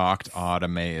shocked, awed,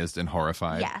 amazed, and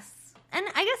horrified. Yes. And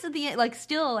I guess at the end, like,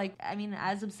 still, like, I mean,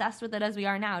 as obsessed with it as we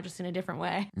are now, just in a different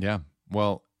way. Yeah.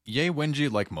 Well, Ye Wenji,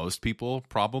 like most people,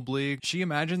 probably, she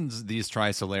imagines these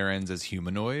Trisolarans as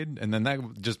humanoid. And then that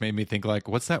just made me think, like,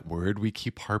 what's that word we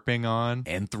keep harping on?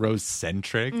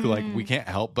 Anthrocentric. Like, we can't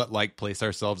help but, like, place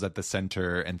ourselves at the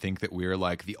center and think that we're,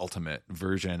 like, the ultimate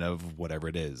version of whatever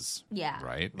it is. Yeah.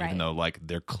 Right? Even though, like,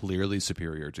 they're clearly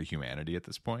superior to humanity at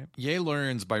this point. Ye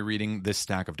learns by reading this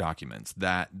stack of documents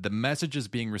that the messages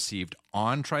being received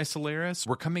on Trisolaris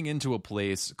were coming into a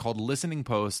place called Listening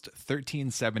Post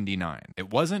 1379. It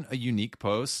wasn't a unique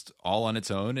post all on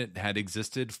its own. It had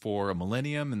existed for a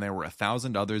millennium, and there were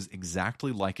 1,000 others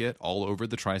exactly like it all over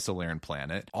the Trisolaran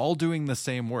planet, all doing the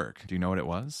same work. Do you know what it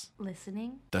was?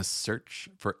 Listening? The search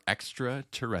for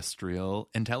extraterrestrial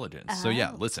intelligence. So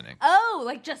yeah, listening. Oh,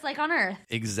 like just like on Earth.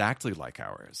 Exactly like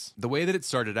ours. The way that it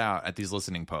started out at these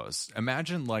listening posts,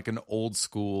 imagine like an old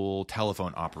school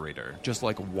telephone operator, just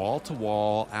like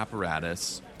wall-to-wall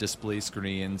apparatus, display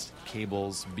screens,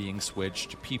 cables being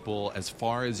switched, people as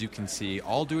far as you can see,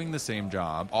 all doing the same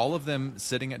job, all of them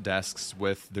sitting at desks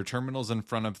with their terminals in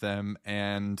front of them.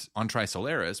 And on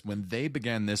Trisolaris, when they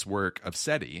began this work of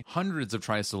SETI, hundreds of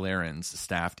Trisolarans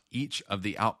staffed each of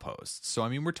the outposts. So, I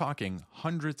mean, we're talking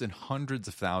hundreds and hundreds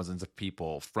of thousands of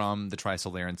people from the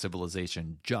Trisolaran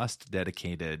civilization just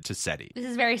dedicated to SETI. This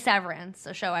is very Severance,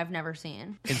 a show I've never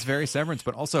seen. It's very Severance,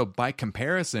 but also by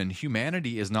comparison,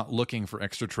 humanity is not looking for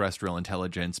extraterrestrial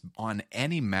intelligence on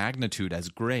any magnitude as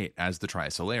great as the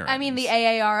Trisolarans. I mean, the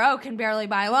AARO can barely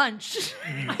buy lunch.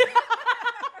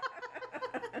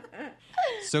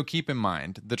 So keep in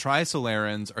mind, the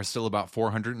Trisolarans are still about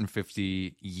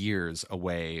 450 years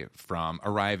away from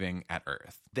arriving at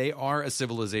Earth. They are a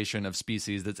civilization of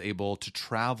species that's able to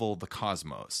travel the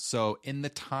cosmos. So in the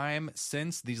time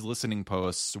since these listening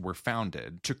posts were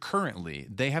founded to currently,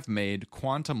 they have made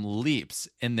quantum leaps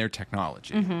in their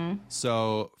technology.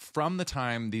 So from the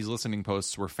time these listening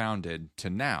posts were founded to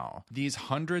now, these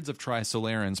hundreds of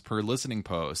Trisolarans per listening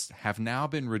post have now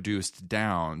been reduced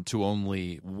down to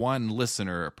only one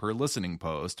listener per listening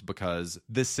post because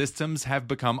the systems have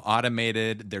become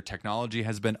automated, their technology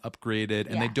has been upgraded,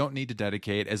 and they don't need to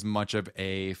dedicate as much of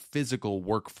a physical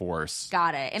workforce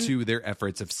to their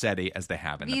efforts of SETI as they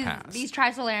have in the past. These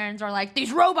Trisolarans are like,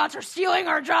 these robots are stealing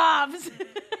our jobs.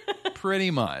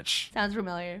 Pretty much. Sounds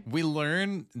familiar. We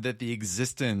learn that the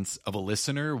existence of a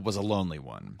listener was a lonely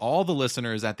one. All the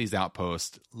listeners at these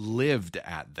outposts lived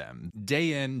at them.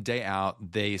 Day in, day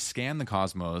out, they scan the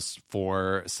cosmos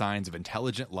for signs of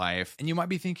intelligent life. And you might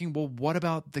be thinking, well, what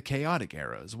about the chaotic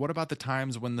eras? What about the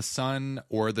times when the sun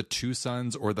or the two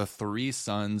suns or the three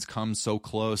suns come so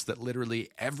close that literally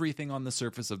everything on the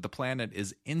surface of the planet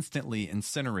is instantly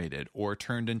incinerated or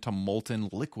turned into molten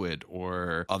liquid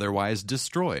or otherwise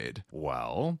destroyed?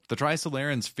 Well, the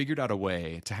Trisolarans figured out a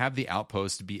way to have the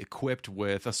outpost be equipped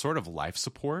with a sort of life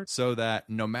support so that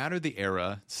no matter the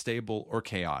era, stable or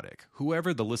chaotic,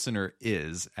 whoever the listener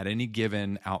is at any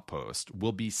given outpost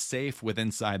will be safe within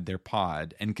inside their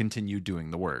pod and continue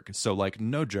doing the work. So, like,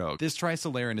 no joke, this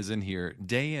Trisolaran is in here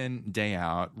day in, day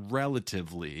out,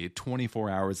 relatively 24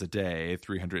 hours a day,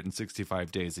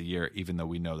 365 days a year, even though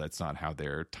we know that's not how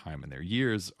their time and their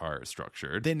years are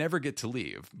structured. They never get to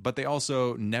leave, but they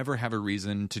also never have a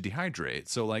reason to dehydrate.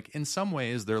 So, like, in some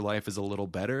ways, their life is a little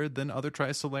better than other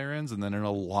Trisolarans, and then in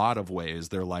a lot of ways,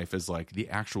 their life is like the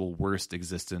actual worst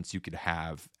existence you could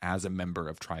have as a member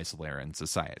of Trisolaran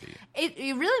society.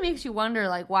 It really makes you wonder,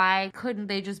 like, why couldn't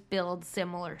they just build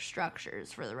similar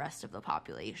structures for the rest of the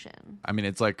population? I mean,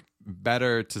 it's like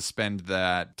better to spend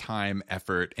that time,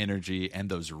 effort, energy, and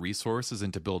those resources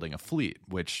into building a fleet,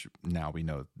 which now we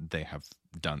know they have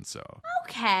done so.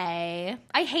 Okay.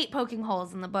 I hate poking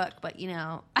holes in the book, but, you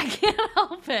know, I can't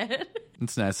help it.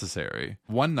 It's necessary.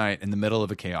 One night in the middle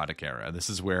of a chaotic era, this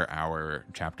is where our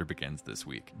chapter begins this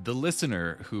week. The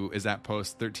listener, who is at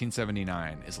post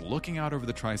 1379, is looking out over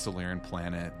the Trisolaran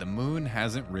planet. The moon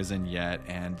hasn't risen yet,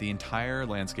 and the entire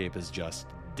landscape is just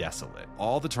desolate.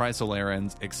 All the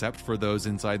Trisolarans, except for those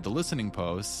inside the listening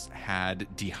posts, had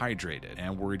dehydrated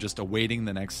and were just awaiting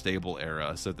the next stable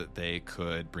era so that they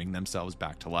could bring themselves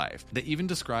back to life. They even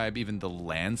describe even the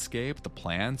landscape, the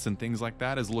plants and things like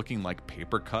that as looking like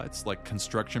paper cuts, like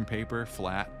construction paper,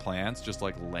 flat plants, just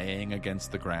like laying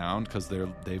against the ground because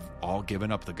they've all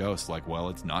given up the ghost. Like, well,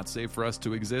 it's not safe for us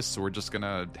to exist, so we're just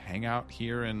gonna hang out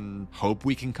here and hope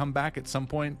we can come back at some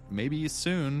point, maybe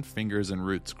soon, fingers and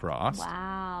roots crossed.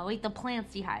 Wow. Wait, the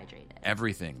plant's dehydrated.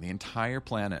 Everything, the entire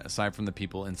planet, aside from the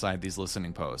people inside these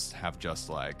listening posts, have just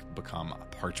like become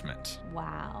parchment.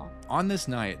 Wow. On this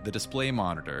night, the display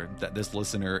monitor that this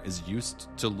listener is used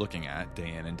to looking at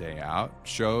day in and day out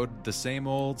showed the same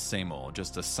old,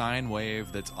 just a sine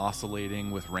wave that's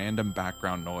oscillating with random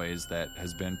background noise that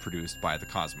has been produced by the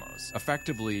cosmos.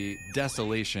 Effectively,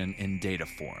 desolation in data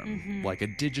form, like a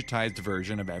digitized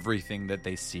version of everything that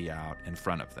they see out in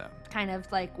front of them. Kind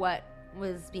of like what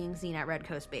was being seen at Red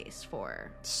Coast Base for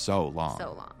so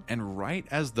long. And right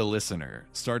as the listener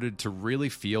started to really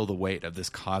feel the weight of this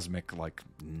cosmic, like,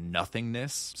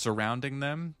 nothingness surrounding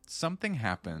them, something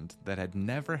happened that had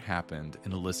never happened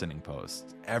in a listening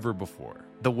post ever before.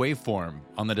 The waveform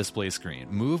on the display screen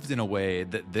moved in a way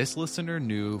that this listener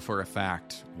knew for a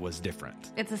fact was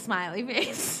different. It's a smiley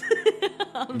face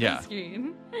on the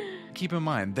screen. Keep in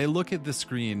mind, they look at the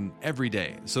screen every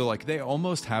day. So, like, they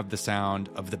almost have the sound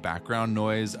of the background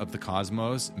noise of the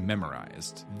cosmos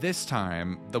memorized. This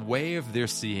time, the wave they're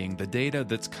seeing, the data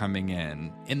that's coming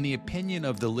in the opinion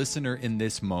of the listener in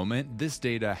this moment, this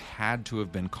data had to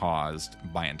have been caused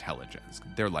by intelligence.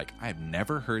 They're like, I've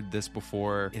never heard this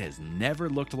before. It has never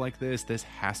looked like this. This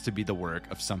has to be the work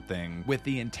of something with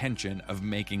the intention of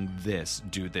making this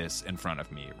do this in front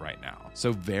of me right now.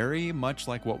 So very much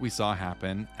like what we saw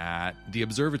happen at the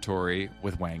observatory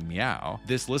with Wang Miao,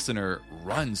 this listener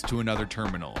runs to another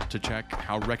terminal to check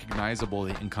how recognizable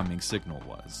the incoming signal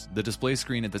was. The display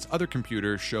screen at this other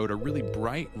computer showed a really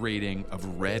bright rating of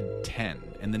red 10,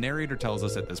 and the narrator tells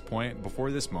us at this point,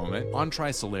 before this moment, on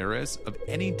Trisolaris, of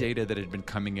any data that had been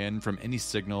coming in from any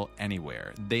signal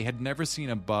anywhere, they had never seen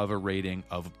above a rating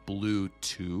of blue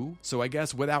 2. So I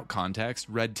guess without context,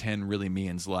 red 10 really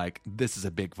means like, this is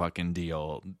a big fucking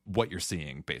deal, what you're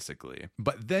seeing, basically.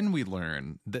 But then then we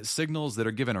learn that signals that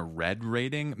are given a red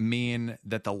rating mean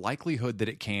that the likelihood that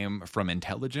it came from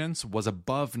intelligence was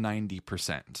above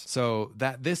 90%. So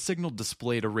that this signal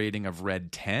displayed a rating of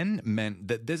red 10 meant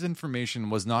that this information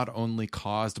was not only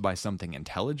caused by something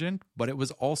intelligent, but it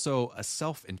was also a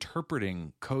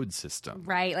self-interpreting code system.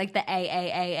 Right, like the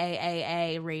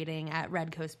AAAAAA rating at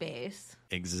Red Coast Base.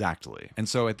 Exactly. And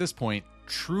so at this point,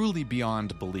 truly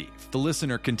beyond belief, the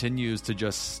listener continues to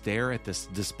just stare at this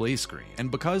display screen. And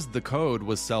because the code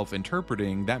was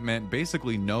self-interpreting, that meant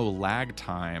basically no lag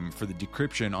time for the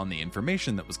decryption on the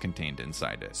information that was contained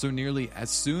inside it. So nearly as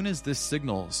soon as this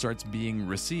signal starts being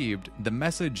received, the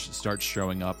message starts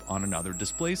showing up on another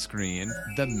display screen,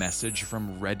 the message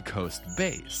from Red Coast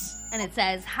Base. And it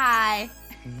says, "Hi."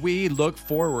 We look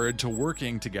forward to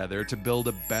working together to build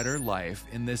a better life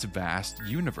in this vast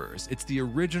universe. It's the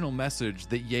original message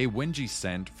that Ye Wenji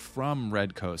sent from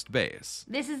Red Coast Base.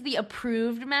 This is the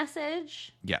approved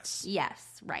message? Yes.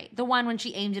 Yes, right. The one when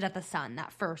she aimed it at the sun,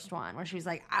 that first one, where she was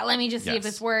like, let me just see if Yes.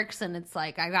 this works. And it's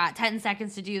like, I got 10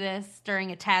 seconds to do this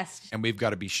during a test. And we've got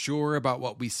to be sure about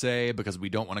what we say because we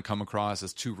don't want to come across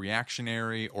as too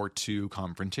reactionary or too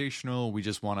confrontational. We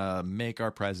just want to make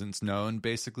our presence known.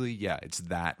 Basically, yeah, it's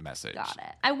that message. Got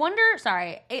it. I wonder,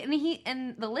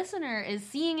 and the listener is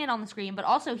seeing it on the screen, but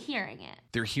also hearing it.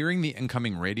 They're hearing the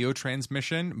incoming radio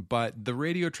transmission, but the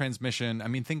radio transmission, I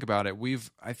mean, think about it.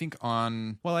 I think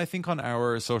on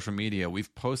our social media,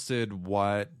 we've posted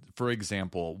for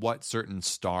example, what certain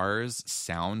stars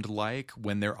sound like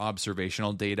when their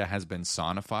observational data has been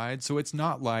sonified. So it's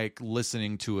not like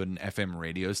listening to an FM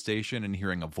radio station and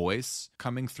hearing a voice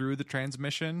coming through the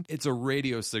transmission. It's a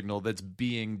radio signal that's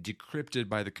being decrypted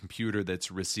by the computer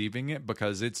that's receiving it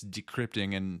because it's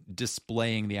decrypting and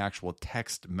displaying the actual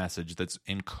text message that's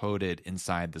encoded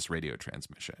inside this radio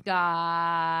transmission.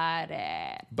 Got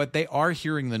it. But they are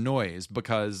hearing the noise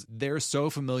because they're so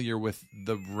familiar with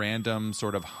the random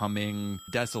sort of humming,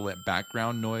 desolate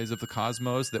background noise of the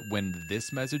cosmos that when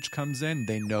this message comes in,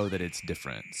 they know that it's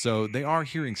different. So they are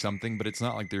hearing something, but it's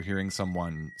not like they're hearing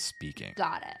someone speaking.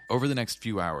 Got it. Over the next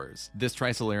few hours, this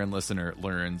Trisolaran listener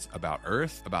learns about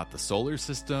Earth, about the solar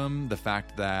system, the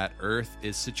fact that Earth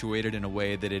is situated in a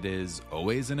way that it is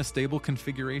always in a stable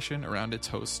configuration around its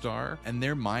host star, and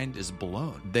their mind is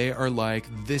blown. They are like,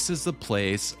 this is the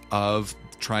place of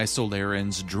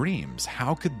Trisolaran's dreams.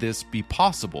 How could this be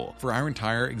possible? For our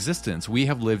entire existence, we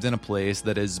have lived in a place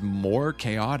that is more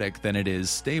chaotic than it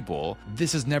is stable.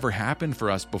 This has never happened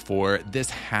for us before. This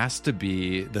has to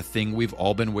be the thing we've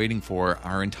all been waiting for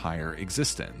our entire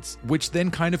existence, which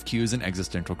then kind of cues an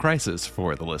existential crisis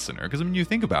for the listener. Because when you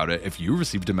think about it, if you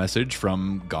received a message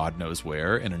from God knows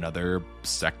where in another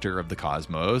sector of the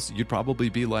cosmos, you'd probably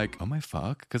be like, oh my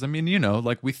fuck. Because I mean,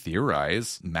 like we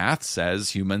theorize, math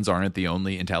says humans aren't the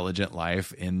only intelligent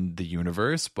life in the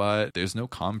universe, but there's no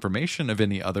confirmation of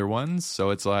any other ones. So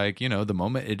it's like, the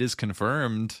moment it is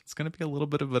confirmed, it's going to be a little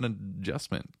bit of an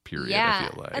adjustment period, I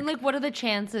feel like. And like, what are the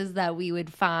chances that we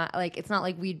would find, like, it's not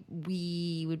like we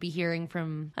would be hearing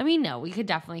from, I mean, no, we could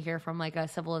definitely hear from like a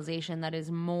civilization that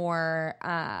is more,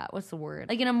 what's the word?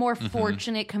 Like in a more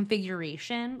fortunate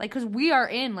configuration. Like, because we are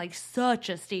in like such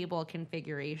a stable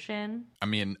configuration. I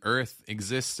mean, Earth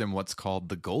exists in what's called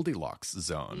the Goldilocks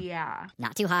zone. Yeah.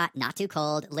 Not too hot, not too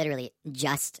cold, literally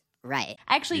just right.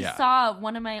 I actually saw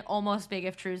one of my almost big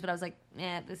if trues, but I was like,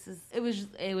 it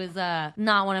was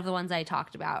not one of the ones I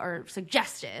talked about or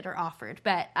suggested or offered.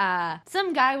 But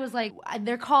some guy was like,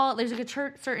 there's like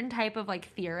a certain type of like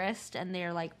theorist, and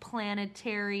they're like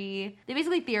planetary. They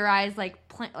basically theorize like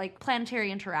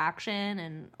planetary interaction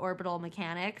and orbital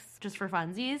mechanics just for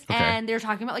funsies. Okay. And they're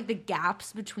talking about like the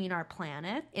gaps between our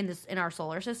planet in our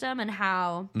solar system, and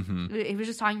how it was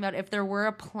just talking about if there were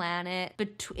a planet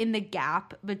in the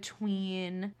gap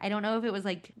between, I don't know if it was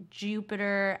like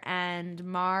Jupiter and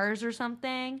Mars or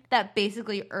something, that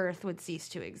basically Earth would cease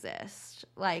to exist.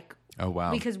 Like, oh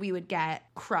wow, because we would get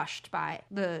crushed by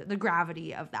the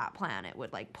gravity of that planet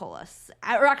would like pull us,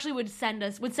 or actually would send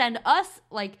us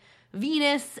like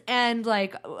Venus and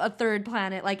like a third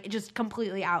planet, like just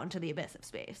completely out into the abyss of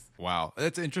space. Wow.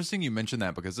 That's interesting you mentioned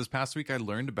that, because this past week I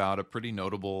learned about a pretty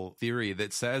notable theory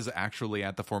that says actually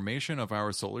at the formation of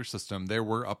our solar system, there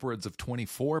were upwards of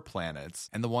 24 planets,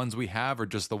 and the ones we have are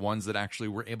just the ones that actually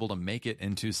were able to make it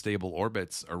into stable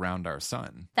orbits around our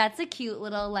sun. That's a cute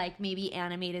little like maybe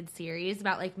animated series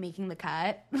about like making the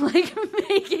cut, like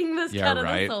making this cut of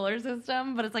the solar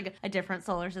system, but it's like a different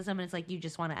solar system, and it's like you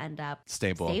just want to end up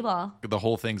stable. all. The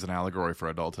whole thing's an allegory for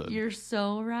adulthood. You're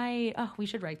so right. Oh, we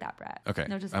should write that, Brett. Okay.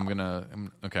 Note to I'm self.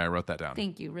 okay, I wrote that down.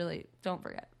 Thank you. Really, don't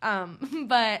forget.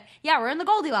 But yeah, we're in the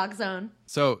Goldilocks zone.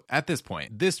 So at this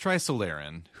point, this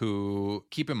Trisolaran, who,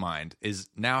 keep in mind, is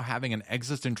now having an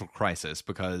existential crisis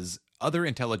because other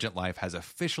intelligent life has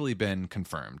officially been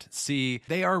confirmed. See,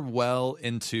 they are well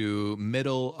into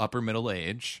upper middle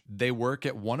age. They work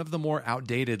at one of the more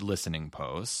outdated listening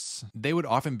posts. They would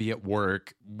often be at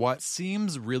work, what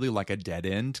seems really like a dead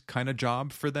end kind of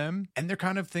job for them. And they're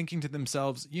kind of thinking to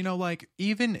themselves, like,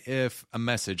 even if a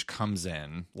message comes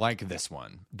in like this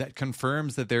one that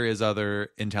confirms that there is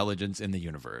other intelligence in the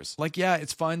universe, like, yeah,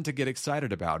 it's fun to get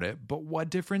excited about it, but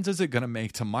what difference is it going to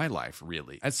make to my life,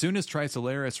 really? As soon as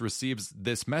Trisolaris receives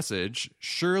this message,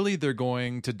 surely they're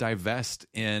going to divest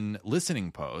in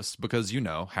listening posts because,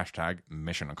 hashtag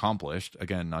mission accomplished.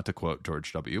 Again, not to quote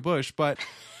George W. Bush, but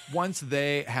once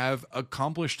they have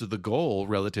accomplished the goal,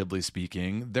 relatively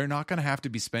speaking, they're not going to have to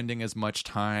be spending as much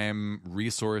time,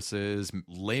 resources,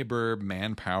 labor,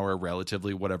 manpower,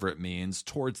 relatively, whatever it means,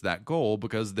 towards that goal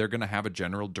because they're going to have a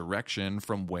general direction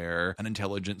from where an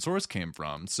intelligent source came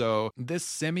from. So this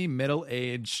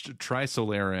semi-middle-aged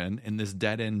Trisolaran in this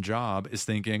dead-end job is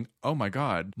thinking, oh my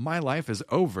God, my life is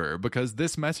over because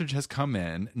this message has come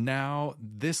in. Now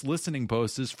this listening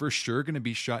post is for sure going to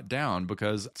be shut down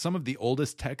because some of the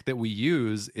oldest tech that we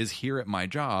use is here at my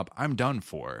job. I'm done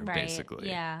for, basically.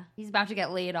 Yeah. He's about to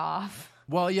get laid off.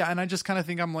 Well, yeah, and I just kind of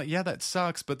think, I'm like, yeah, that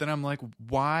sucks. But then I'm like,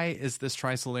 why is this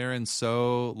Trisolaran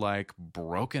so,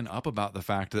 broken up about the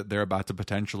fact that they're about to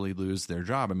potentially lose their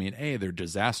job? I mean, A, they're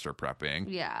disaster prepping.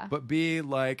 Yeah. But B,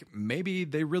 maybe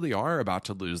they really are about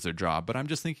to lose their job. But I'm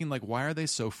just thinking, why are they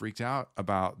so freaked out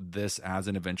about this as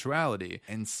an eventuality?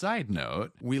 And side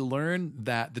note, we learn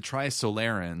that the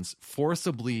Trisolarans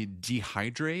forcibly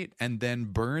dehydrate and then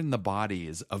burn the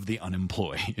bodies of the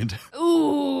unemployed.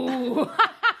 Ooh.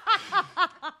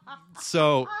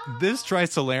 So this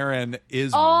Trisolaran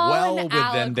is well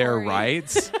within their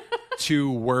rights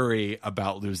to worry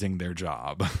about losing their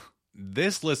job.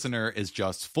 This listener is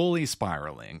just fully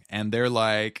spiraling, and they're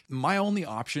like, my only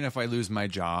option if I lose my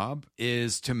job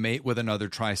is to mate with another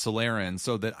Trisolaran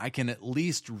so that I can at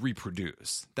least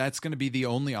reproduce. That's going to be the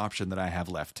only option that I have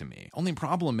left to me. Only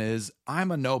problem is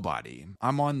I'm a nobody.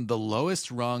 I'm on the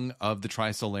lowest rung of the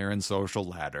Trisolaran social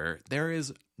ladder. There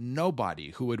is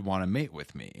nobody who would want to mate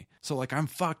with me. So I'm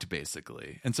fucked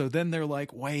basically. And so then they're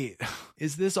like, wait,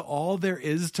 is this all there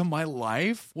is to my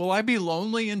life? Will I be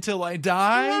lonely until I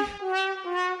die?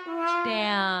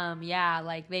 Damn.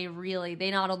 Yeah.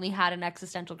 They not only had an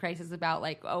existential crisis about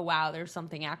oh wow, there's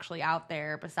something actually out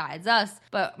there besides us,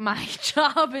 but my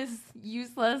job is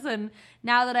useless. And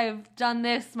now that I've done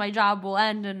this, my job will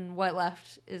end. And what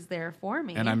left is there for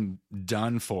me? And I'm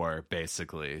done for,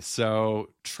 basically. So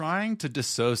trying to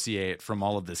dissociate from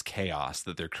all of this chaos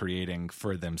that they're creating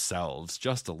for themselves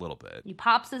just a little bit. He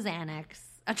pops a Xanax.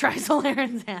 A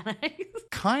Trisolaran Xanax.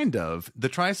 Kind of. The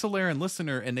Trisolaran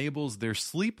listener enables their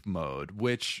sleep mode,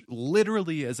 which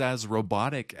literally is as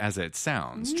robotic as it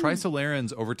sounds.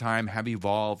 Trisolarans over time have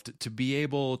evolved to be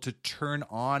able to turn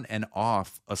on and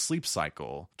off a sleep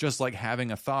cycle. Just like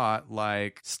having a thought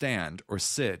like stand or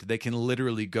sit, they can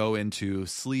literally go into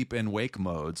sleep and wake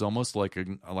modes, almost like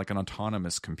an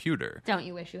autonomous computer. Don't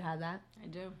you wish you had that? I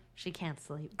do. She can't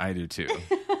sleep. I do too.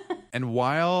 And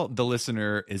while the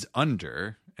listener is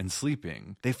under and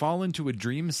sleeping, they fall into a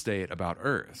dream state about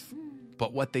Earth.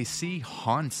 But what they see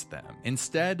haunts them.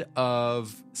 Instead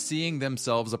of seeing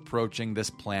themselves approaching this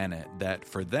planet that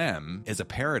for them is a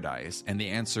paradise and the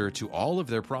answer to all of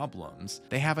their problems,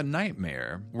 they have a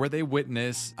nightmare where they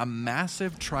witness a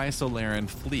massive Trisolaran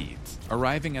fleet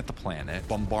arriving at the planet,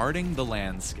 bombarding the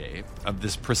landscape of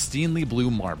this pristinely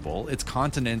blue marble, its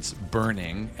continents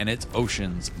burning and its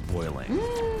oceans boiling.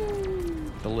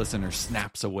 The listener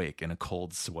snaps awake in a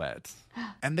cold sweat.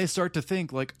 And they start to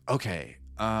think okay,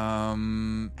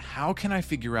 how can I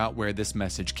figure out where this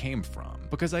message came from?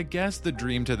 Because I guess the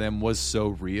dream to them was so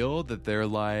real that they're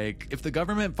like, if the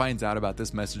government finds out about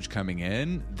this message coming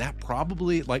in, that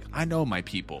probably, I know my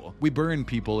people. We burn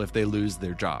people if they lose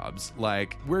their jobs.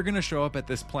 We're going to show up at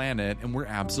this planet and we're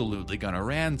absolutely going to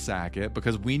ransack it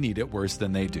because we need it worse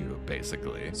than they do,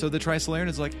 basically. So the Trisolaran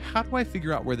is like, how do I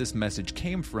figure out where this message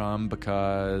came from?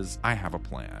 Because I have a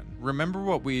plan. Remember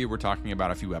what we were talking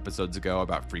about a few episodes ago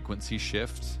about frequency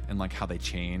shift and how they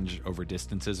change over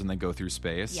distances when they go through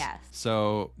space? Yes.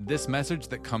 So this message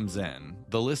that comes in,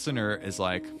 the listener is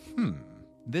like,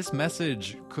 This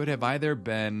message could have either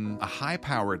been a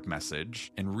high-powered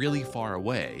message and really far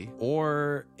away,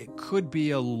 or it could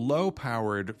be a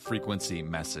low-powered frequency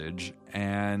message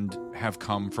and have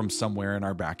come from somewhere in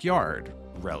our backyard,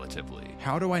 relatively.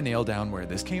 How do I nail down where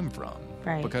this came from?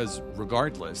 Right. Because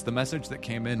regardless, the message that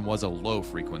came in was a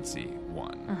low-frequency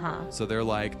one. So they're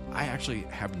like, I actually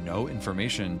have no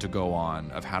information to go on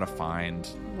of how to find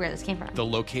Where this came from. the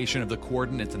location of the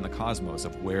coordinates in the cosmos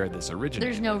of where this originated.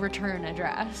 There's no return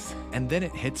address. And then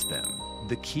it hits them.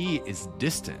 The key is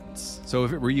distance. So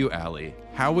if it were you, Allie,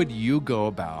 how would you go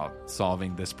about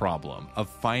solving this problem of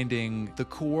finding the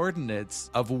coordinates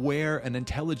of where an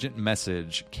intelligent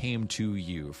message came to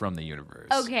you from the universe?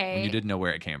 Okay. When you didn't know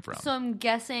where it came from. So I'm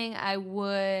guessing I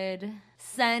would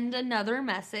send another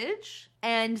message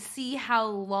and see how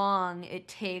long it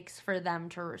takes for them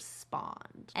to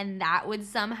respond. And that would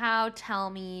somehow tell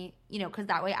me, because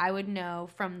that way I would know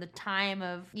from the time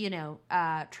of,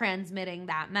 transmitting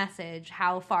that message,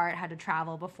 how far it had to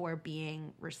travel before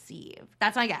being received.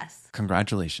 That's my guess.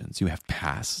 Congratulations, you have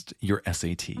passed your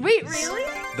SAT. Wait,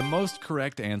 really? The most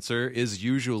correct answer is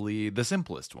usually the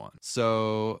simplest one.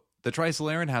 So the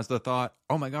Trisolaran has the thought,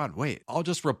 oh my God, wait, I'll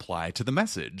just reply to the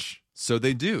message. So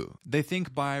they do. They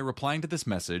think by replying to this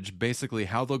message, basically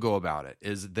how they'll go about it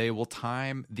is they will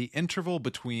time the interval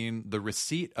between the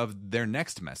receipt of their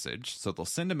next message. So they'll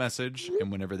send a message,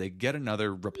 and whenever they get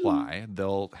another reply,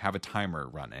 they'll have a timer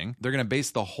running. They're going to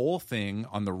base the whole thing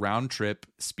on the round trip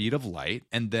speed of light.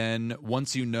 And then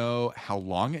once you know how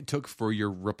long it took for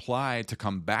your reply to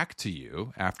come back to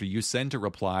you after you sent a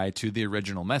reply to the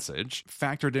original message,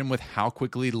 factored in with how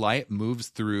quickly light moves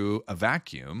through a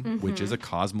vacuum, which is a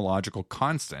cosmological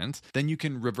constant, then you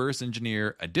can reverse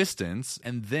engineer a distance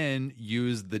and then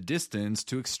use the distance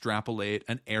to extrapolate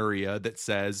an area that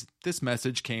says this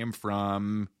message came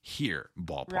from here,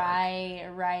 ballpark.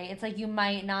 Right. It's like you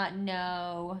might not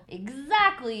know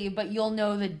exactly, but you'll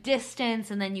know the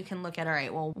distance, and then you can look at, all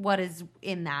right, well, what is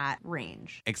in that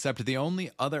range? Except the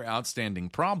only other outstanding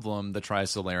problem the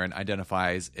Trisolaran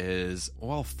identifies is,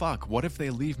 well, fuck, what if they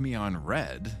leave me on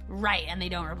red? Right, and they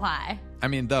don't reply. I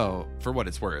mean, though, for what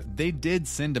it's worth, they did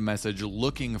send a message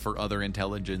looking for other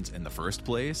intelligence in the first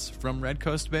place from Red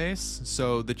Coast Base,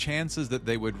 so the chances that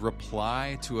they would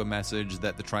reply to a message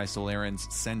that the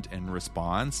Trisolarans sent in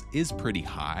response is pretty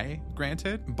high,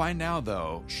 granted. By now,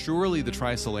 though, surely the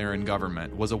Trisolaran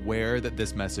government was aware that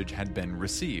this message had been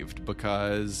received,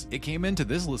 because it came into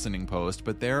this listening post,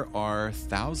 but there are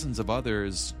thousands of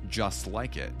others just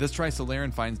like it. This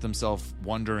Trisolaran finds themselves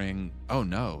wondering, oh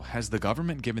no, has the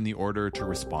government given the order to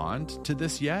respond to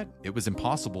this yet? It was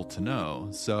impossible to know.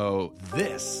 So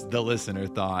this, the listener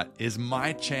thought, is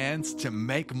my chance to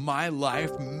make my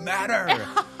life matter.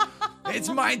 It's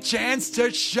my chance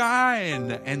to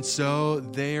shine. And so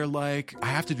they're like, I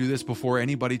have to do this before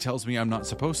anybody tells me I'm not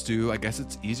supposed to. I guess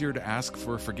it's easier to ask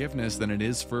for forgiveness than it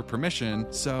is for permission.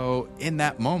 So in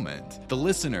that moment, the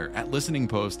listener at listening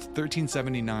post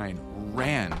 1379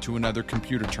 ran to another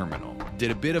computer terminal,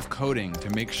 did a bit of coding to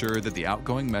make sure that the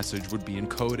outgoing message would be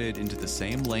encoded into the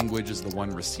same language as the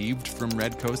one received from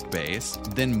Red Coast Base,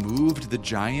 then moved the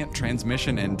giant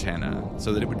transmission antenna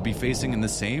so that it would be facing in the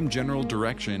same general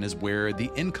direction as where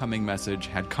the incoming message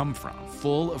had come from.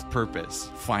 Full of purpose,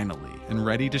 finally, and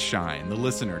ready to shine, the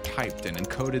listener typed and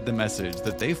encoded the message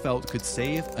that they felt could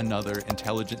save another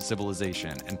intelligent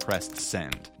civilization and pressed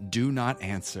send. Do not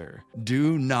answer.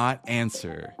 Do not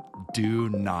answer. Do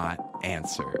not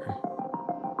answer.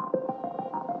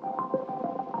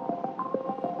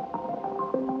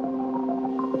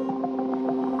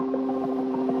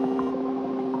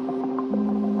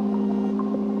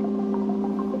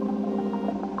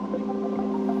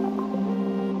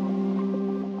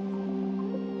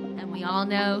 We all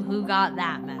know who got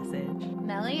that message.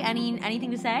 Melly,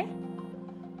 anything to say?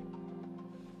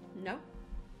 No.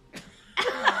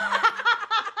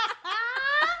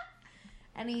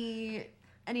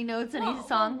 Any notes, any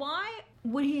song? Well, why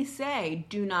would he say,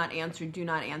 do not answer, do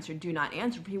not answer, do not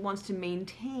answer? He wants to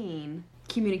maintain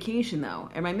communication, though.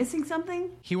 Am I missing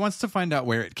something? He wants to find out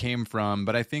where it came from,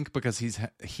 but I think because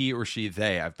he or she,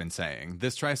 they, I've been saying,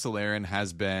 this Trisolaran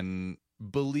has been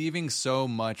believing so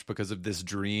much because of this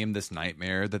dream, this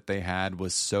nightmare that they had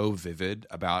was so vivid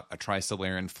about a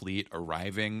Trisolaran fleet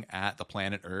arriving at the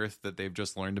planet Earth that they've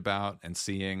just learned about, and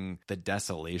seeing the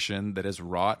desolation that is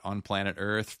wrought on planet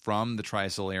Earth from the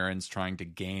Trisolarans trying to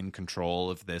gain control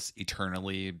of this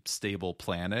eternally stable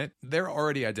planet. They're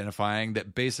already identifying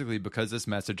that basically because this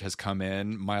message has come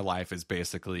in, my life is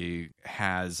basically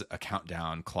has a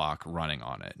countdown clock running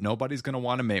on it. Nobody's going to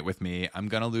want to mate with me. I'm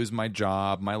going to lose my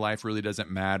job. My life really doesn't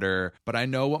doesn't matter. But I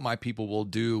know what my people will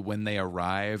do when they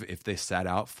arrive if they set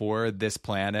out for this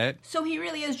planet. So he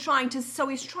really is trying to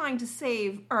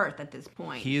save Earth at this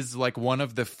point. He's like one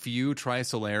of the few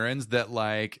Trisolarans that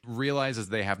like realizes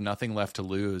they have nothing left to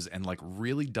lose and like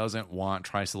really doesn't want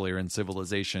Trisolaran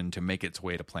civilization to make its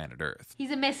way to planet Earth.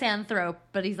 He's a misanthrope,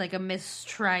 but he's like a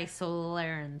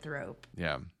mis-Trisolaranthrope.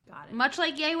 Yeah. Got it. Much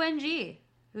like Ye Wenji,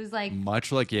 who's like...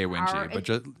 Much like Ye Wenji, but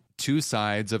just two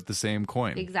sides of the same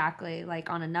coin. Exactly. Like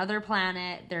on another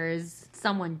planet, there's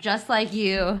someone just like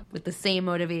you with the same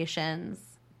motivations,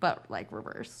 but like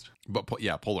reversed. But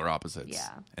polar opposites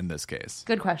Yeah. in this case.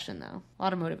 Good question, though. A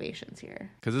lot of motivations here.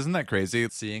 Because isn't that crazy?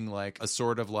 Seeing like a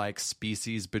sort of like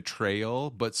species betrayal,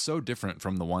 but so different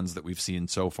from the ones that we've seen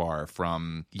so far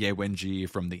from Ye Wenji,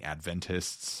 from the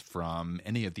Adventists, from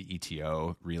any of the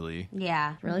ETO, really.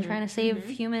 Yeah. Really trying to save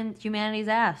humanity's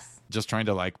ass. Just trying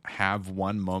to like have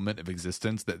one moment of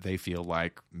existence that they feel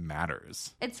like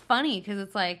matters. It's funny because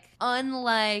it's like,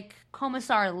 unlike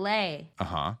Commissar Lay,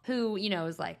 who, you know,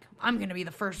 is like, I'm going to be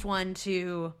the first one I'm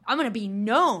going to be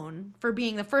known for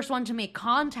being the first one to make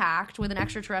contact with an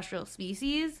extraterrestrial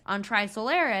species. On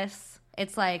Trisolaris,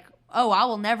 it's like, oh, I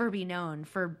will never be known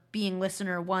for being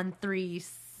listener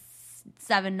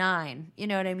 1379. You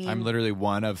know what I mean? I'm literally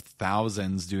one of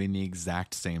thousands doing the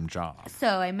exact same job. So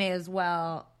I may as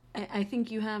well. I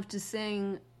think you have to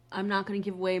sing, I'm not going to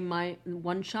give away my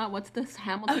one shot. What's this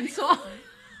Hamilton song?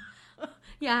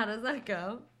 Yeah, how does that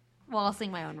go? Well, I'll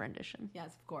sing my own rendition.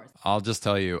 Yes, of course. I'll just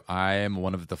tell you, I am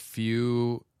one of the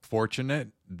few fortunate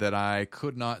that I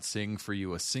could not sing for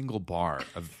you a single bar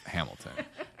of Hamilton.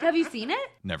 Have you seen it?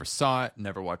 Never saw it,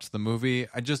 never watched the movie.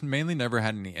 I just mainly never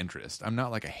had any interest. I'm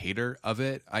not like a hater of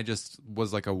it. I just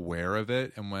was like aware of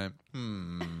it and went,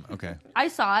 okay. I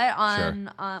saw it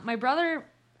on, my brother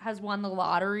has won the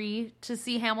lottery to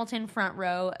see Hamilton front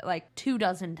row like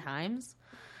 24 times.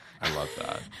 I love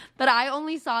that. But I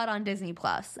only saw it on Disney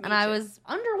Plus, and I was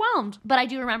underwhelmed. But I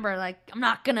do remember, like, I'm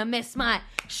not gonna miss my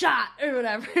shot or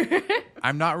whatever.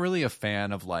 I'm not really a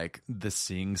fan of like the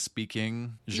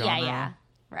speaking genre. Yeah,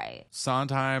 right.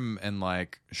 Sondheim and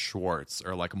like Schwartz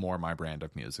are like more my brand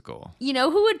of musical. You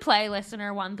know who would play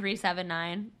listener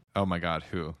 1379? Oh my God,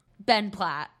 who? Ben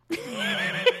Platt.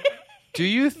 Do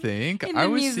you think? In the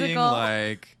musical.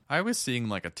 I was seeing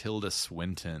like a Tilda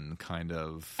Swinton kind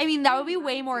of. I mean, that would be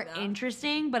way more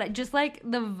interesting, but just like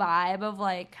the vibe of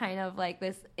like kind of like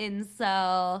this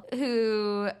incel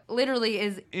who literally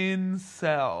is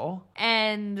Incel.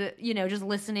 and, you know, just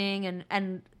listening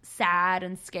and sad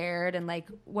and scared and like,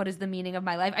 what is the meaning of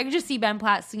my life? I could just see Ben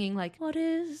Platt singing like, what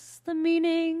is the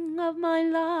meaning of my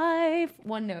life?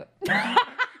 One note.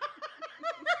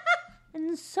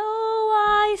 And so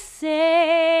I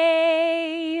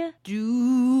say,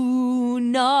 do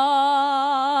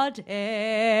not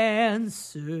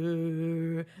answer.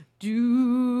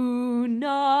 Do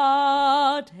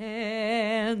not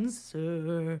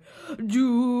answer.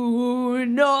 Do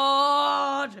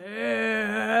not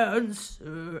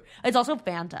answer. It's also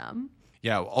Phantom.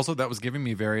 Yeah, also that was giving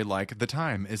me very like, the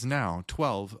time is now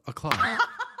 12 o'clock.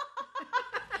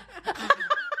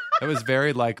 It was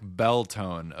very like bell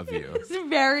tone of you. It's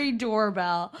very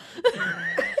doorbell.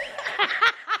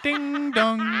 Ding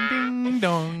dong, ding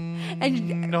dong.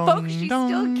 And dong, folks, she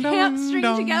dong, still can't dong, string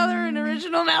dong. together an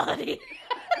original melody.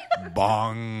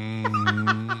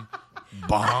 Bong.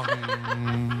 Bong.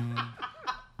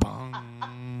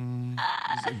 Bong.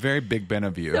 It's a very Big Ben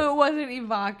of you. So it wasn't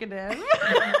evocative.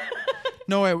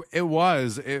 No, it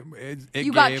was. It You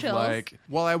gave got chills. like.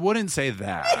 Well, I wouldn't say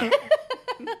that.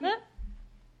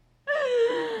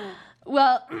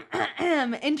 Well,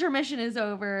 intermission is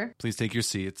over. Please take your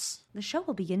seats. The show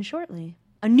will begin shortly.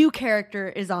 A new character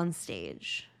is on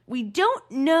stage. We don't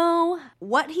know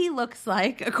what he looks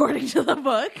like, according to the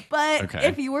book, but Okay.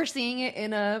 if you were seeing it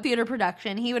in a theater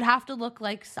production, he would have to look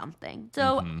like something.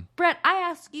 So, Brett, I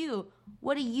ask you,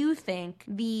 what do you think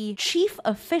the chief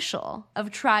official of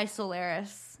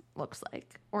Trisolaris looks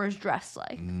like or is dressed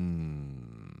like?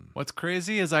 What's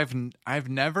crazy is I've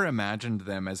never imagined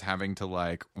them as having to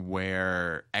like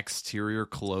wear exterior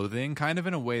clothing, kind of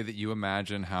in a way that you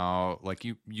imagine how like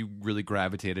you really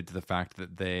gravitated to the fact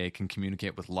that they can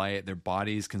communicate with light, their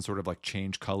bodies can sort of like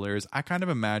change colors. I kind of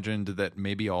imagined that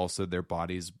maybe also their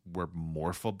bodies were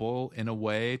morphable in a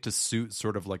way to suit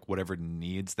sort of like whatever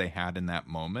needs they had in that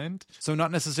moment. So not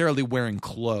necessarily wearing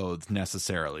clothes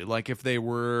necessarily. Like if they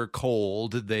were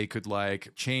cold, they could like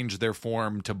change their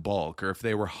form to bulk, or if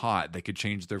they were hot, they could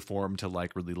change their form to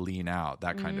like really lean out,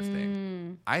 that kind of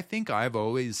thing. I think I've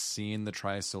always seen the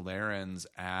Trisolarans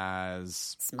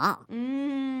as Small.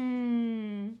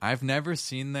 I've never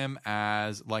seen them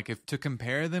as, like, if to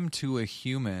compare them to a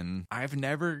human, I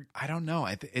don't know.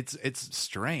 It's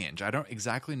strange. I don't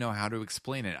exactly know how to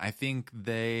explain it. I think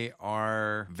they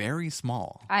are very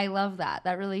small. I love that.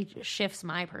 That really shifts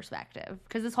my perspective.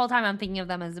 Because this whole time I'm thinking of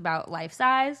them as about life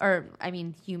size, or I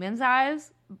mean human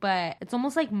size. But it's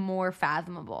almost like more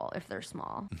fathomable if they're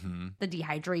small. Mm-hmm. The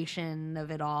dehydration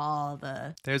of it all.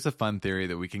 There's a fun theory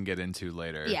that we can get into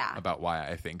later. Yeah. About why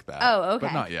I think that. Oh, okay.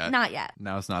 But not yet. Not yet.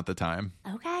 Now's not the time.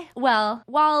 Okay. Well,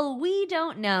 while we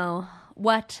don't know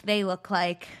what they look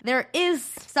like, there is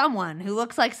someone who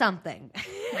looks like something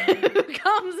who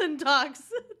comes and talks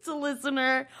to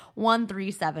listener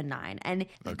 1379. And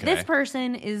this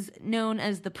person is known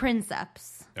as the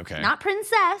Princeps. Okay. Not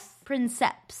princess,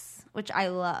 Princeps. Which I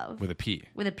love. With a P.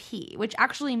 With a P, which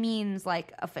actually means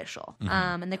like official.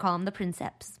 And they call him the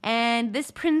Princeps. And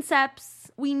this Princeps,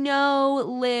 we know,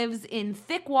 lives in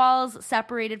thick walls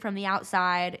separated from the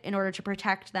outside in order to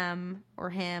protect them,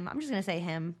 or him. I'm just going to say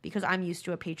him because I'm used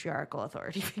to a patriarchal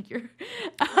authority figure.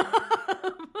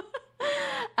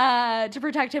 To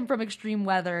protect him from extreme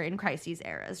weather in crises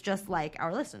eras, just like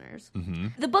our listeners. Mm-hmm.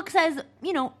 The book says,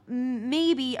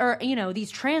 maybe, or, these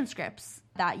transcripts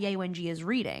that Ye Wenji is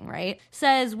reading, right,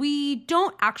 says we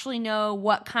don't actually know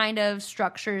what kind of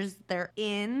structures they're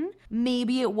in.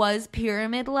 Maybe it was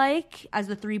pyramid-like, as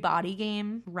the three-body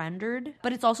game rendered.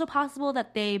 But it's also possible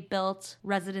that they built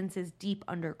residences deep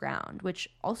underground, which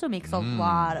also makes a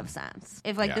lot of sense.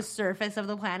 If, the surface of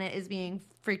the planet is being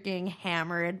freaking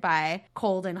hammered by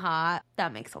cold and hot,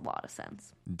 that makes a lot of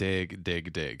sense. Dig.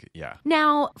 Yeah.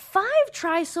 Now, 5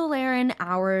 Trisolaran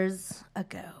hours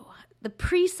ago, the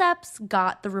Precepts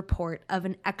got the report of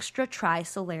an extra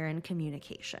Trisolaran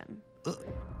communication.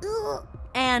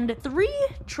 And 3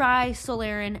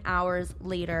 Trisolaran hours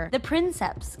later, the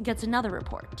Princeps gets another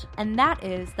report. And that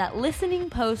is that Listening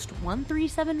Post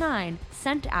 1379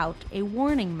 sent out a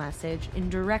warning message in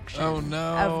direction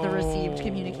of the received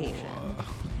communication.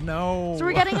 No. So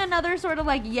we're getting another sort of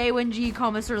like Ye Wenji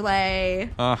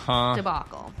Komisarle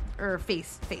debacle. Or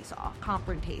face-off,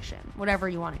 confrontation, whatever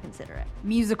you want to consider it.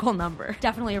 Musical number.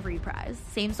 Definitely a reprise.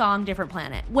 Same song, different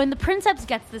planet. When the Princeps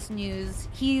gets this news,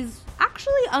 he's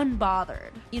actually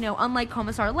unbothered. Unlike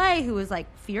Komisarle, who is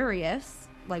furious.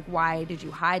 Why did you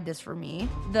hide this from me?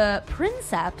 The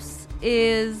Princeps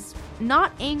is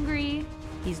not angry.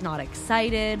 He's not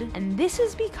excited. And this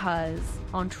is because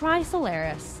on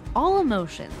Trisolaris, all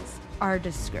emotions are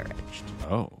discouraged.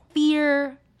 Oh.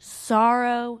 Fear,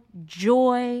 sorrow,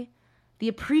 joy, the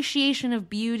appreciation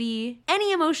of beauty,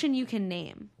 any emotion you can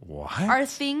name. What? Are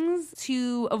things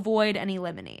to avoid and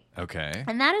eliminate. Okay.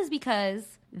 And that is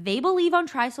because they believe on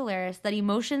Trisolaris that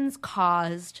emotions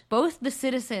caused both the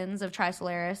citizens of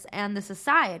Trisolaris and the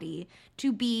society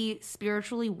to be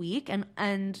spiritually weak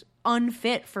and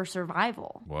unfit for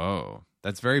survival. Whoa.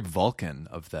 That's very Vulcan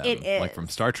of them. It is. Like from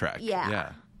Star Trek.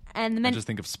 Yeah. And I just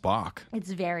think of Spock.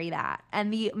 It's very that.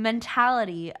 And the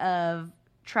mentality of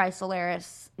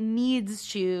Trisolaris needs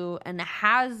to and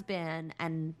has been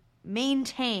and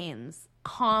maintains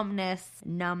calmness,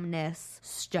 numbness,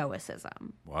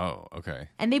 stoicism. Whoa, okay.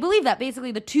 And they believe that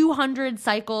basically the 200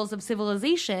 cycles of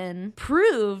civilization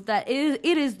prove that it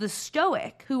is the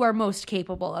stoic who are most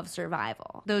capable of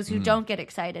survival. Those who don't get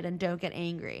excited and don't get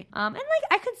angry. And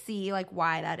I could see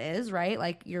why that is,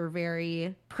 right? You're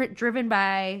very driven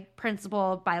by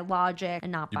principle, by logic,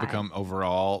 and not You by... become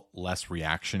overall less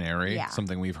reactionary. Yeah.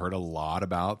 Something we've heard a lot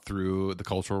about through the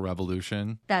Cultural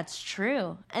Revolution. That's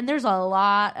true. And there's a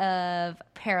lot of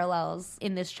parallels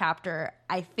in this chapter,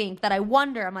 I think, that I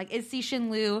wonder, I'm like, is Cixin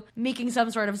Liu making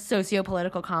some sort of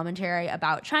socio-political commentary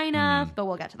about China? But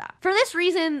we'll get to that. For this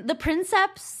reason, the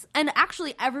Princeps, and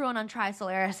actually everyone on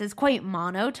Trisolaris, is quite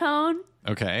monotone.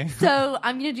 Okay. So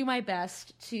I'm going to do my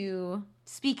best to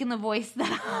speak in the voice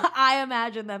that I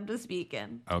imagine them to speak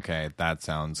in. Okay, that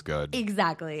sounds good.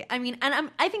 Exactly. I mean,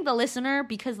 and I think the listener,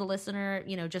 because the listener,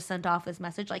 just sent off this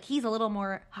message, he's a little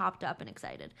more hopped up and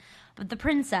excited. But the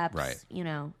Princeps,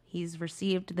 right. He's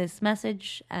received this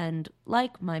message, and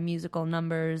like my musical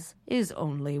numbers, is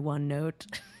only one note.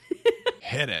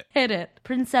 Hit it. Hit it.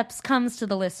 Princeps comes to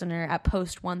the listener at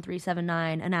post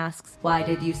 1379 and asks, "Why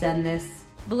did you send this?"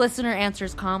 The listener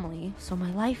answers calmly, "So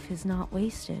my life is not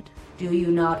wasted." "Do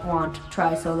you not want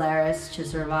Trisolaris to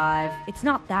survive?" "It's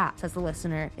not that," says the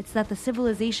listener. "It's that the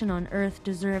civilization on Earth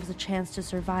deserves a chance to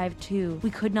survive too.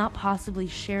 We could not possibly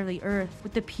share the Earth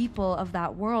with the people of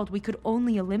that world. We could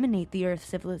only eliminate the Earth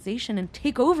civilization and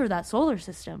take over that solar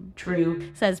system."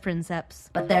 "True," says Princeps.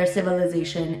 "But their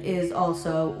civilization is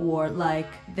also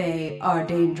warlike. They are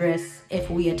dangerous.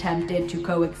 If we attempted to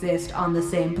coexist on the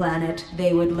same planet,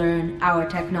 they would learn our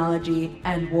technology,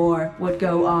 and war would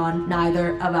go on.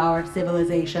 Neither of our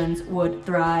civilizations would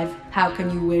thrive. How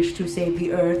can you wish to save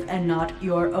the Earth and not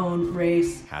your own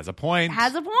race? Has a point.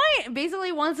 Has a point.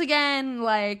 Basically, once again,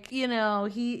 like,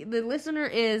 the listener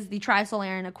is the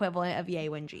Trisolaran equivalent of Ye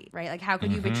Wenji, right? Like, how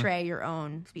could you betray your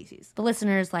own species? The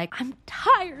listener is like, I'm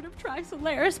tired of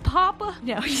Trisolaris, Papa.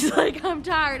 No, he's like, I'm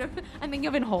thinking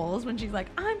of In Holes when she's like,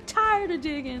 I'm tired of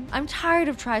digging. I'm tired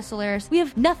of Trisolaris. We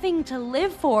have nothing to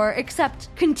live for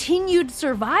except continued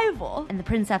survival. And the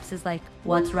Princeps is like,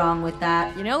 what's wrong with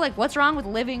that? What's wrong with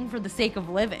living for the sake of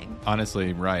living?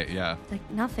 Honestly, right, yeah.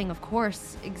 Like, nothing, of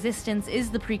course. Existence is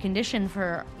the precondition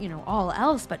for, all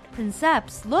else. But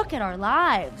Princeps, look at our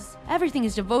lives. Everything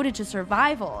is devoted to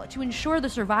survival. To ensure the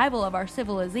survival of our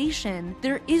civilization,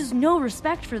 there is no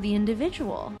respect for the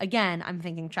individual. Again, I'm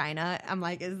thinking China. I'm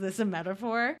like, is this a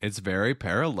metaphor? It's very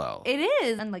parallel. It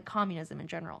is. And like communism in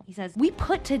general. He says, we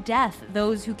put to death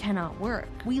those who cannot work.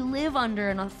 We live under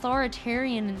an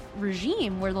authoritarian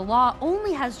regime where the law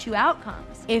only has two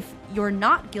outcomes. If you're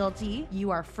not guilty,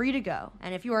 you are free to go.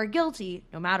 And if you are guilty,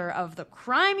 no matter of the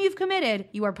crime you've committed,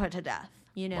 you are put to death.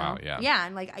 Wow, yeah. Yeah,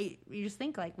 and you just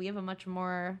think we have a much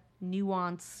more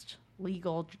nuanced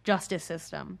legal justice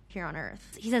system here on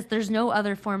Earth. He says there's no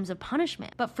other forms of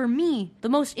punishment. But for me, the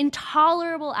most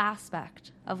intolerable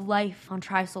aspect of life on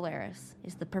Trisolaris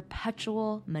is the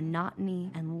perpetual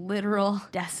monotony and literal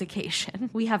desiccation.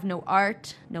 We have no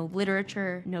art, no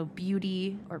literature, no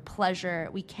beauty or pleasure.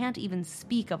 We can't even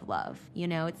speak of love.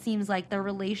 It seems like the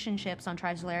relationships on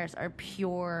Trisolaris are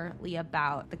purely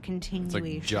about the continuation.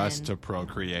 It's like just to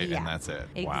procreate and that's it.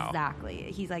 Wow.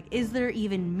 Exactly. He's like, is there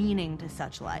even meaning to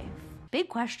such life? Big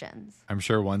questions. I'm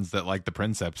sure ones that the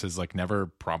Princeps has never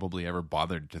probably ever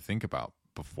bothered to think about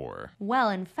before. Well,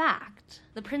 in fact,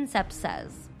 the Princeps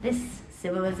says, this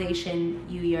civilization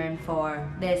you yearn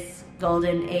for, this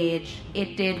golden age,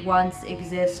 it did once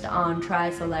exist on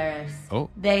Trisolaris. Oh.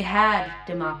 They had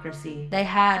democracy. They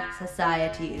had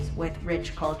societies with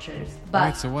rich cultures.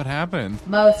 But Wait, so what happened?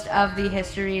 most of the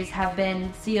histories have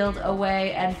been sealed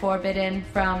away and forbidden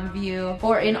from view.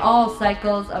 For in all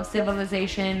cycles of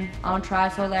civilization on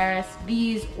Trisolaris,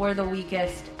 these were the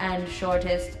weakest and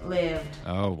shortest lived.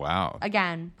 Oh, wow.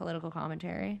 Again, political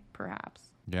commentary, perhaps.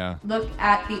 Yeah. Look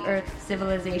at the Earth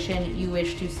civilization you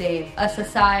wish to save. A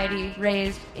society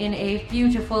raised in a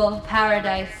beautiful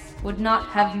paradise would not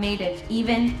have made it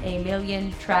even a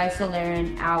million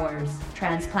Trisolaran hours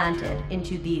transplanted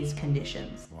into these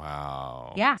conditions.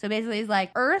 Wow. Yeah. So basically it's like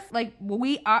Earth,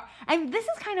 we are, and this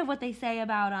is kind of what they say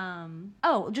about,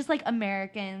 just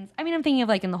Americans. I mean, I'm thinking of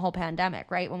in the whole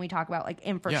pandemic, right? When we talk about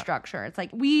infrastructure, It's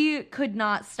we could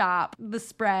not stop the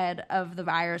spread of the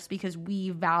virus because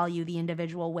we value the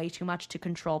individual way too much to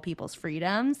control people's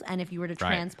freedoms. And if you were to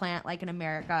transplant an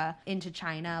America into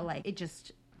China,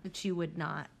 the two would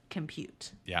not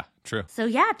compute. Yeah, true. So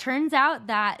yeah, it turns out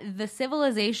that the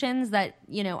civilizations that,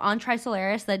 on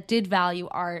Trisolaris that did value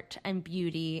art and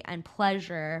beauty and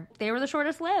pleasure, they were the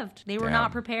shortest lived. They were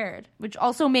not prepared, which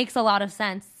also makes a lot of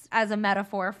sense as a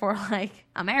metaphor for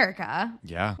America.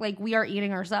 Yeah. We are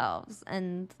eating ourselves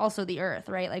and also the Earth,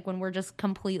 right? When we're just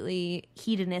completely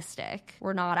hedonistic,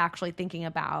 we're not actually thinking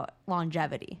about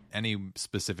longevity. Any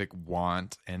specific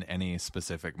want in any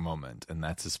specific moment. And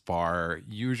that's as far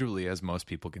usually as most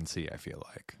people can see, I feel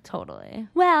like. Totally.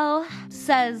 Well,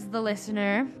 says the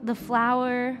listener, the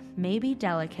flower may be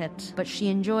delicate, but she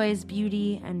enjoys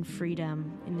beauty and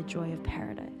freedom in the joy of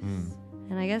paradise.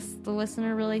 And I guess the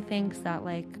listener really thinks that,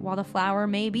 while the flower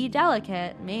may be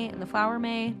delicate, the flower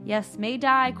may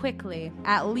die quickly,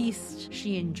 at least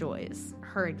she enjoys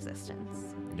her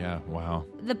existence. Yeah, wow.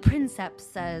 The Princeps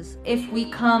says, if we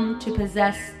come to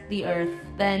possess the Earth,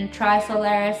 then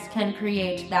Trisolaris can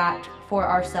create that for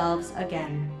ourselves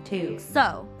again, too.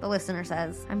 So, the listener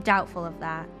says, I'm doubtful of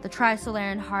that. The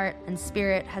Trisolaran heart and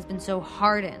spirit has been so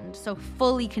hardened, so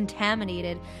fully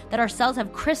contaminated, that our cells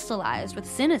have crystallized with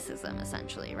cynicism,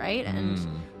 essentially, right? And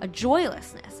a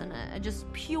joylessness and a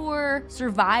just pure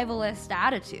survivalist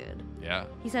attitude. Yeah.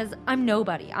 He says, I'm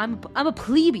nobody. I'm a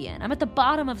plebeian. I'm at the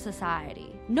bottom of society.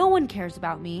 No one cares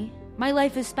about me. My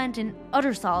life is spent in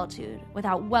utter solitude,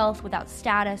 without wealth, without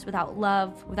status, without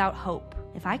love, without hope.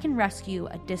 If I can rescue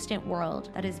a distant world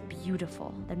that is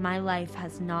beautiful, then my life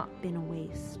has not been a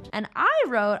waste. And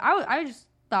I just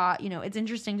thought, it's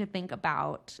interesting to think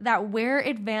about that where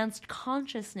advanced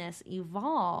consciousness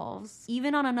evolves,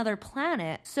 even on another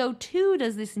planet, so too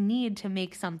does this need to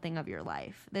make something of your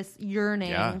life, this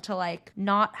yearning to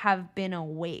not have been a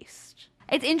waste.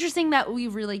 It's interesting that we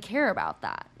really care about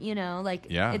that,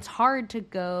 it's hard to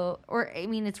go,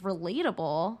 it's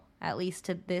relatable at least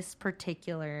to this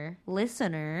particular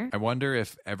listener. I wonder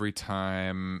if every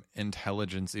time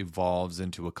intelligence evolves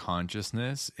into a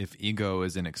consciousness, if ego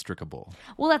is inextricable.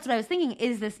 Well, that's what I was thinking.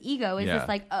 Is this ego? Is Yeah. this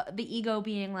like the ego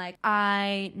being like,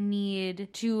 I need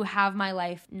to have my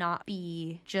life not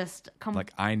be just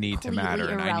Like, I need to matter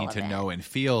and I need to know and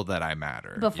feel that I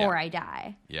matter. before I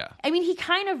die. Yeah. I mean, he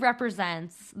kind of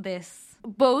represents this.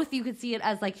 Both, you could see it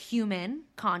as like human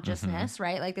consciousness,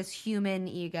 right? Like this human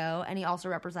ego. And he also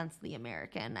represents the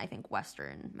American, I think,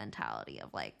 Western mentality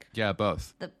of like Yeah,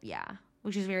 both.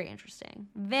 which is very interesting.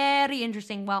 Very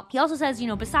interesting. Well, he also says,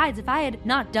 besides, if I had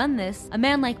not done this, a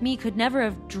man like me could never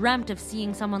have dreamt of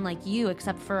seeing someone like you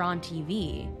except for on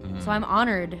TV. So I'm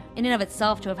honored in and of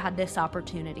itself to have had this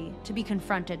opportunity to be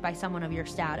confronted by someone of your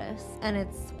status. And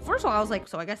it's, first of all, I was like,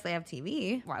 so I guess they have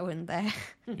TV. Why wouldn't they?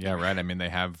 Yeah, right. I mean, they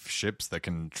have ships that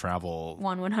can travel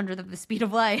 1/100th of the speed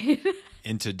of light.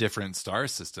 into different star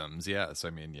systems. Yeah. So,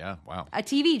 I mean, yeah, wow. A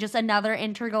TV, just another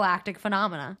intergalactic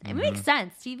phenomena. It makes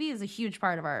sense. TV is a huge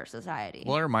part of our society.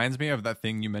 Well, it reminds me of that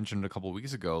thing you mentioned a couple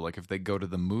weeks ago. Like, if they go to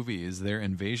the movies, their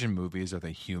invasion movies, are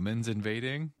they humans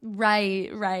invading?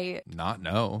 Right.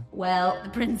 No. Well, the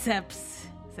Princeps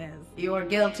says, you're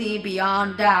guilty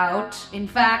beyond doubt. In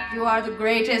fact, you are the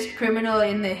greatest criminal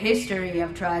in the history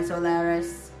of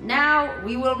Trisolaris. Now,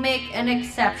 we will make an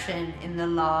exception in the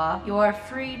law. You are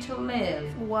free to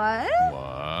live.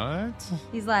 What?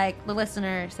 He's like, the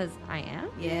listener says, I am?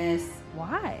 Yes.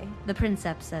 Why? The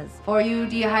Princeps says, for you,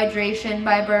 dehydration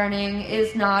by burning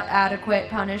is not adequate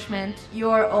punishment.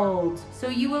 You're old, so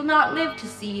you will not live to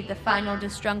see the final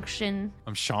destruction.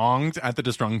 I'm shocked at the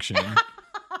destruction.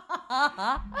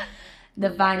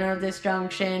 The final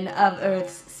destruction of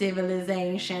Earth's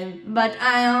civilization. But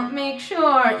I'll make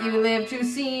sure you live to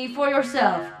see for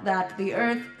yourself that the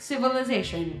Earth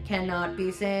civilization cannot be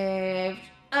saved.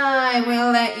 I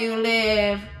will let you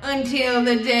live until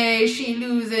the day she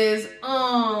loses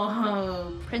all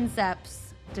hope. Princeps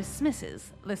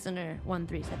dismisses listener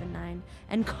 1379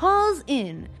 and calls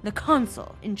in the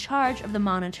consul in charge of the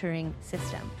monitoring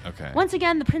system. Okay. Once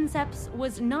again, the Princeps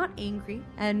was not angry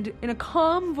and in a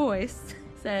calm voice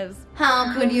says,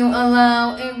 how could you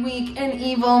allow a weak and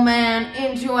evil man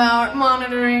into our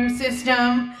monitoring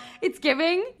system? It's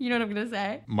giving, you know what I'm going to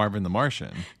say? Marvin the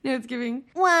Martian. No, it's giving,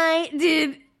 why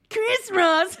did Chris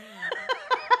Ross...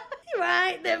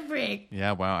 Right, the freak.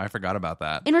 Yeah, wow, I forgot about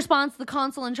that. In response, the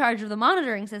consul in charge of the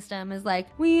monitoring system is like,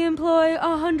 we employ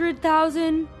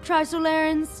 100,000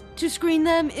 Trisolarans. To screen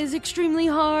them is extremely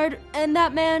hard, and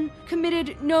that man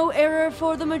committed no error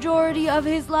for the majority of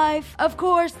his life. Of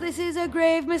course, this is a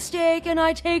grave mistake, and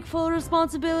I take full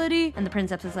responsibility. And the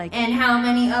Princeps is like, and how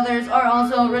many others are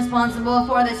also responsible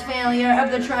for this failure of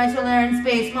the Trisolaran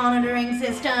space monitoring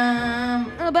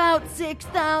system? About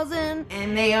 6,000.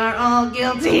 And they are all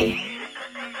guilty.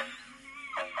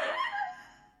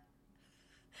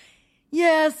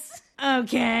 Yes.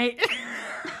 Okay.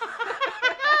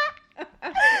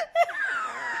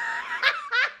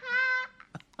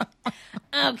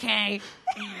 Okay.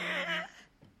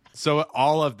 So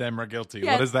all of them are guilty.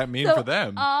 Yes. What does that mean So for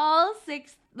them? All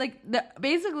six,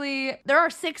 basically, there are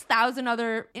 6,000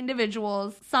 other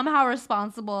individuals somehow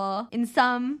responsible in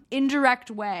some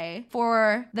indirect way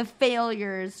for the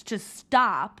failures to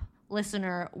stop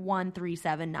listener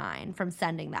 1379 from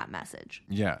sending that message.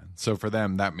 Yeah. So for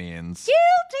them, that means...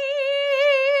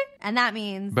 Guilty! And that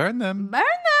means... burn them. Burn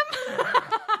them!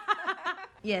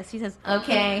 Yes, he says,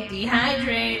 okay,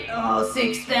 dehydrate all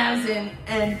 6,000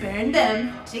 and burn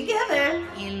them together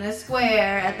in the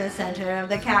square at the center of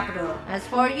the capital. As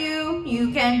for you,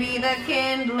 you can be the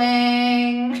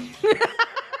kindling.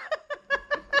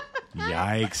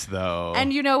 Yikes, though.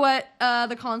 And you know what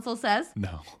the consul says?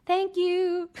 No. Thank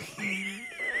you.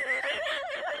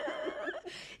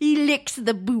 He licks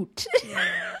the boot.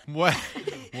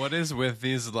 What is with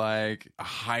these like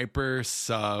hyper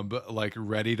sub, like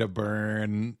ready to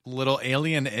burn little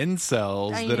alien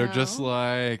incels I that are know. just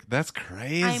like, that's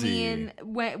crazy. I mean,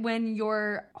 when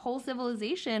your whole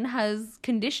civilization has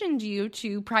conditioned you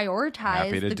to prioritize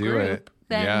Happy to the do group, it.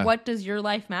 then Yeah. what does your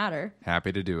life matter?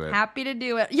 Happy to do it. Happy to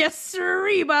do it. Yes,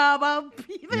 sirree, Bob. I'll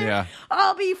be there. Yeah.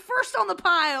 I'll be first on the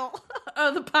pile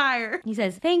of the pyre. He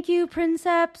says, thank you,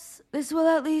 Princeps. This will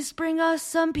at least bring us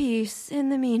some peace in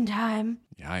the meantime.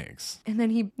 Yikes. And then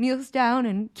he kneels down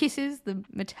and kisses the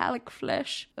metallic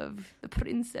flesh of the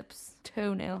Princeps'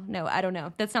 toenail. No, I don't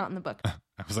know. That's not in the book.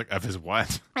 I was like, of his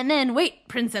what? And then, wait,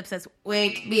 Princeps says,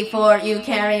 wait before you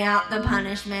carry out the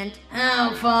punishment.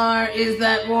 How far is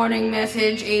that warning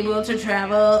message able to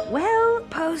travel? Well,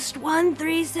 Post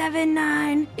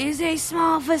 1379 is a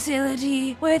small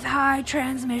facility with high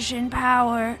transmission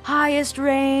power. Highest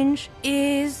range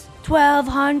is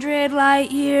 1,200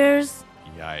 light years.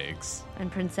 Yikes.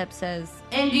 And Princeps says,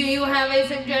 and do you have a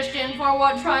suggestion for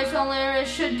what Trisolaris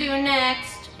should do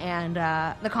next? And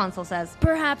the consul says,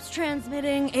 perhaps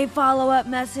transmitting a follow-up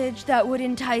message that would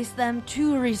entice them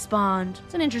to respond.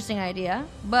 It's an interesting idea.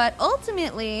 But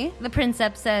ultimately, the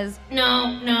Princeps says,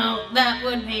 no, that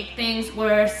would make things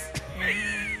worse.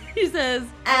 He says,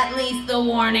 at least the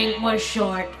warning was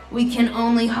short. We can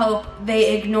only hope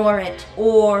they ignore it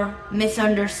or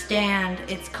misunderstand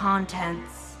its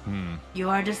contents. You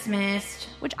are dismissed.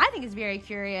 Which I think is very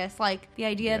curious. Like, the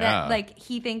idea that, like,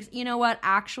 he thinks, you know what,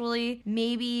 actually,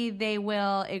 maybe they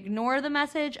will ignore the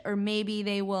message or maybe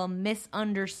they will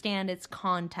misunderstand its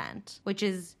content, which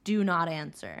is do not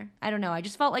answer. I don't know. I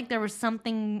just felt like there was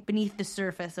something beneath the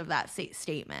surface of that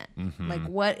statement. Like,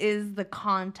 what is the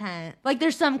content? Like,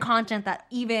 there's some content that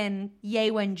even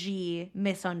Ye Wenji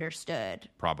misunderstood.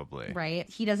 Probably. Right?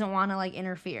 He doesn't want to, like,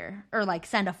 interfere or, like,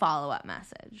 send a follow-up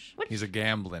message. Which, he's a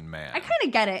gambling man. I kind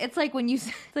of get it. It's like when you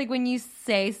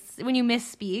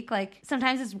misspeak, like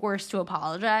sometimes it's worse to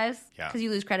apologize because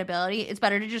you lose credibility. It's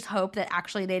better to just hope that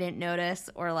actually they didn't notice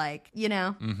or like, you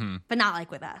know, but not like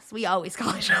with us. We always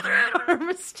call each other out on our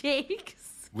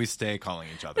mistakes. We stay calling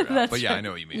each other out. But yeah, I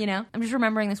know what you mean. You know, I'm just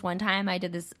remembering this one time I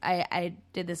did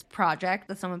this project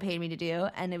that someone paid me to do,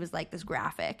 and it was like this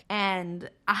graphic, and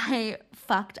I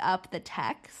fucked up the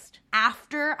text.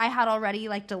 After I had already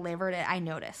like delivered it, I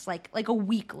noticed like a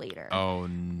week later. Oh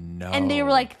no. And they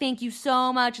were like, thank you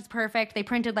so much. It's perfect. They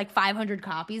printed like 500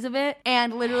 copies of it.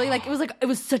 And literally it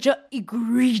was such a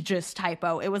egregious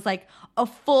typo. It was like a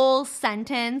full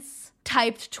sentence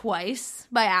typed twice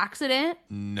by accident.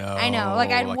 No. I know. Like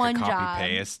I had like one a job.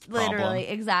 copy-paste Literally, problem.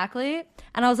 exactly.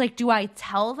 And I was like, do I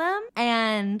tell them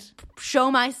and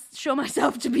show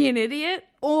myself to be an idiot?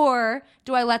 Or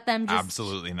do I let them just...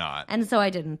 Absolutely not. And so I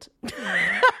didn't.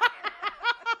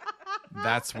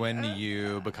 That's when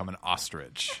you become an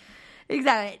ostrich.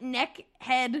 Exactly. Neck,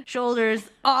 head, shoulders,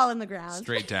 all in the ground.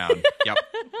 Straight down. Yep.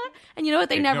 And you know what?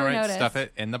 They Ignore never it, noticed. Stuff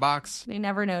it in the box. They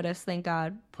never noticed, thank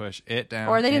God. Push it down.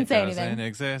 Or they didn't say doesn't anything.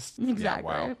 Exist.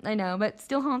 Exactly. Yeah, wow. I know, but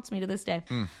still haunts me to this day.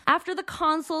 After the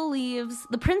consul leaves,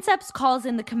 the Princeps calls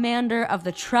in the commander of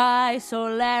the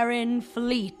Trisolarin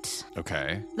fleet.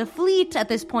 Okay. The fleet at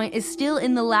this point is still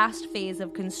in the last phase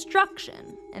of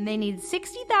construction, and they need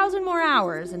 60,000 more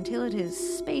hours until it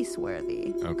is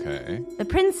space-worthy. Okay. The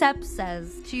Princeps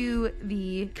says to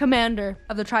the commander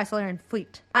of the Trisolaran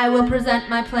fleet, I will present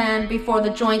my plan before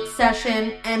the joint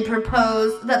session and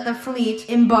propose that the fleet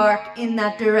embark in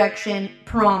that direction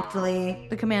promptly.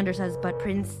 The commander says, but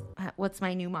Prince... What's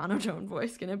my new monotone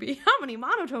voice gonna be? How many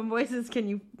monotone voices can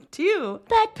you do?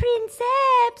 But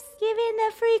Princeps, given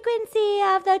the frequency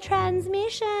of the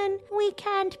transmission, we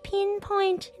can't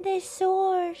pinpoint the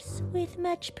source with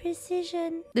much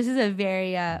precision. This is a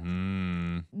very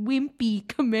wimpy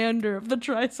commander of the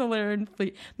Trisolaran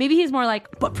fleet. Maybe he's more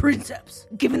like, but Princeps,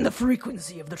 given the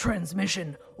frequency of the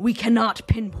transmission, we cannot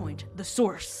pinpoint the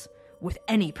source with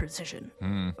any precision.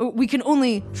 We can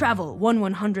only travel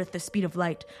 1/100th the speed of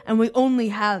light, and we only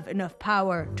have enough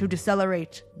power to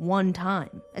decelerate one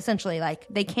time. Essentially, like,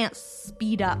 they can't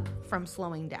speed up from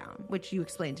slowing down, which you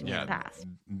explained to me in the past.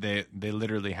 They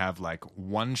literally have like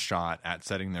one shot at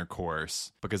setting their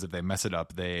course, because if they mess it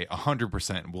up, they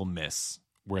 100% will miss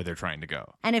where they're trying to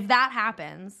go. And if that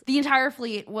happens, the entire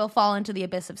fleet will fall into the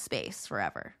abyss of space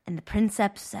forever. And the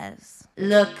Princeps says,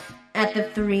 look at the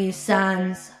 3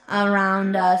 suns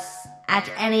around us. At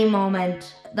any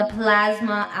moment, the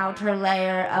plasma outer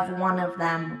layer of one of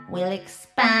them will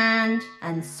expand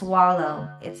and swallow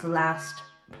its last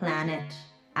planet,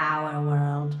 our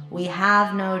world. We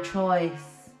have no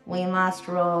choice. We must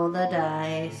roll the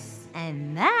dice.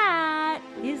 And that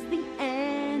is the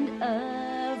end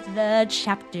of the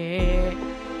chapter.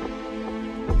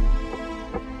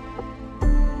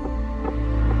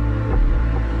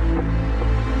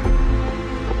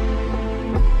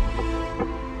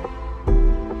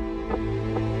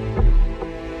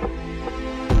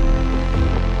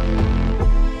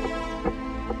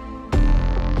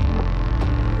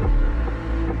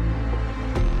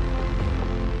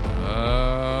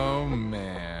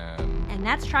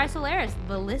 That's Trisolaris,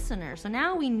 the listener. So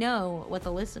now we know what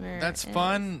the listener That's is.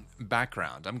 Fun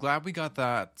background. I'm glad we got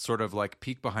that sort of like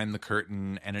peek behind the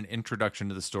curtain and an introduction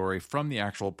to the story from the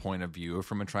actual point of view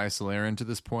from a Trisolaran to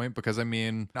this point, because I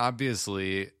mean,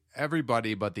 obviously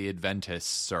everybody but the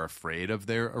Adventists are afraid of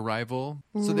their arrival.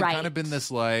 So they've kind of been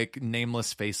this like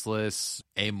nameless, faceless,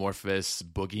 amorphous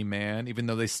boogeyman, even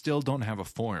though they still don't have a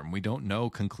form. We don't know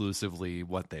conclusively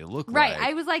what they look like. Right.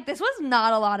 I was like, this was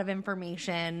not a lot of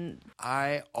information.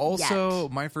 I also,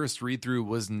 my first read through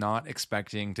was not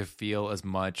expecting to feel as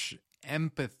much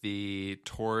empathy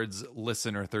towards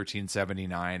listener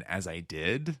 1379 as I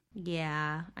did.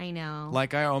 Yeah, I know.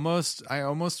 Like I almost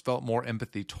felt more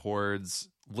empathy towards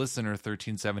listener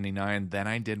 1379 than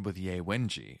I did with Ye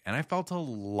Wenji. And I felt a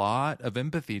lot of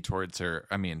empathy towards her.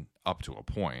 I mean, up to a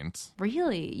point.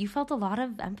 Really? You felt a lot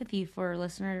of empathy for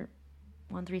listener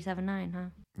 1379, huh?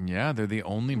 Yeah, they're the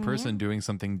only person doing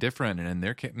something different, and in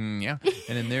their case, and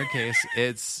in their case,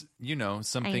 it's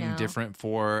something different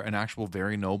for an actual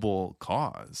very noble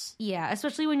cause. Yeah,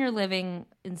 especially when you're living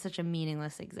in such a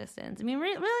meaningless existence. I mean, it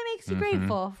really makes you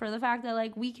grateful for the fact that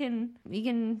like we can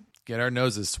get our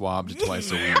noses swabbed twice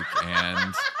a week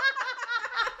and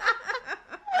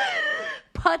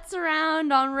putz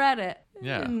around on Reddit,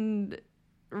 and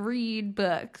read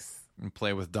books. And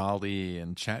play with Dolly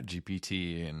and Chat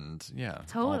GPT and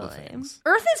all the things.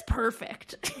 Earth is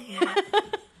perfect.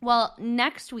 Well,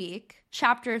 next week,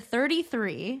 chapter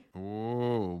 33.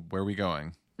 Ooh, where are we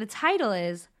going? The title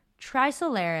is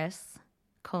Trisolaris,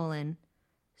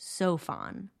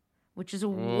 Sophon, which is a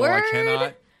word I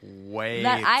cannot wait.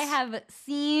 that I have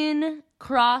seen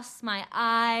cross my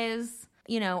eyes,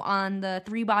 on the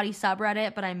 3-body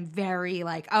subreddit, but I'm very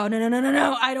like, oh,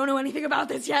 no. I don't know anything about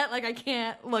this yet. Like, I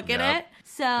can't look at it.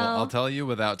 So well, I'll tell you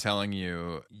without telling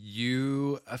you,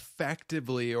 you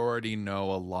effectively already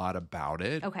know a lot about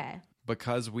it. Okay.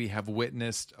 Because we have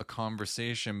witnessed a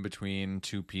conversation between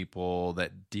two people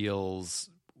that deals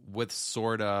with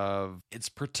sort of its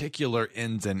particular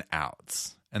ins and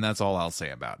outs. And that's all I'll say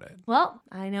about it. Well,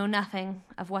 I know nothing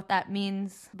of what that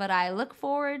means, but I look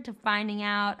forward to finding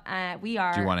out. Do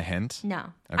you want a hint? No.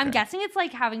 Okay. I'm guessing it's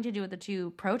like having to do with the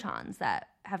 2 protons that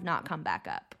have not come back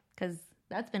up, because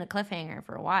that's been a cliffhanger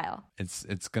for a while.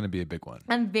 It's going to be a big one.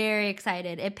 I'm very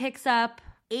excited. It picks up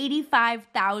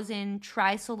 85,000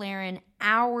 Trisolaran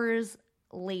hours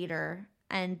later,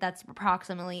 and that's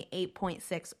approximately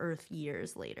 8.6 Earth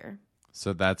years later.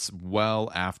 So that's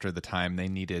well after the time they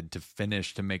needed to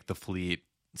finish to make the fleet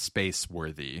space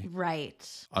worthy. Right.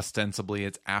 Ostensibly,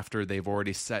 it's after they've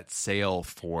already set sail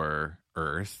for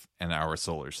Earth and our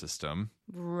solar system.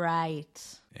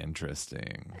 Right.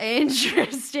 Interesting,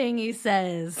 he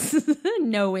says,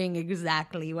 knowing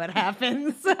exactly what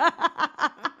happens.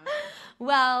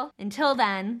 Well, until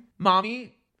then.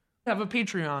 Mommy, have a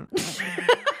Patreon.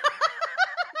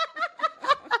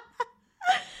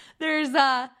 There's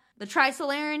the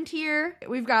Trisolaran tier.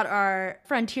 We've got our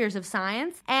Frontiers of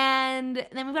Science. And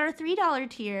then we've got our $3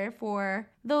 tier for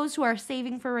those who are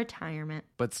saving for retirement.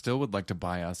 but still would like to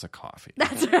buy us a coffee.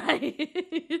 That's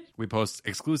right. We post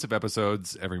exclusive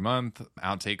episodes every month,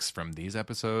 outtakes from these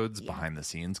episodes, behind the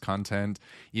scenes content,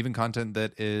 even content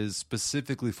that is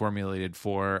specifically formulated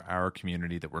for our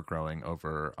community that we're growing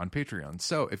over on Patreon.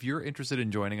 So if you're interested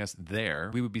in joining us there,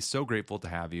 we would be so grateful to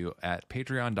have you at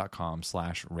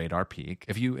patreon.com/radarpeak.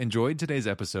 If you enjoyed today's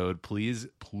episode, please,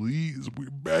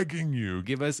 we're begging you,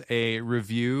 give us a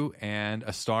review and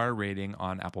a star rating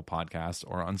on Apple Podcasts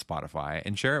or on Spotify,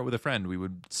 and share it with a friend. We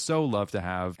would so love to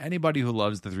have anybody who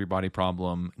loves the Three Body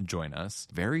Problem join us.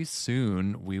 Very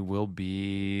soon, we will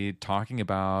be talking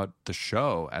about the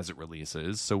show as it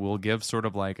releases, so we'll give sort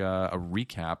of like a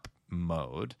recap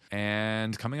mode.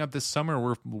 And coming up this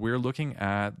summer, we're looking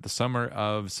at the summer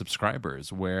of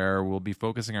subscribers, where we'll be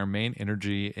focusing our main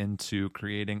energy into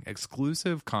creating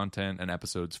exclusive content and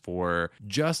episodes for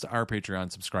just our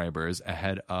Patreon subscribers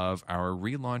ahead of our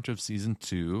relaunch of season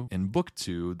 2 and book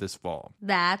 2 this fall.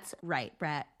 That's right,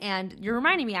 Brett. And you're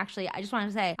reminding me, actually, I just wanted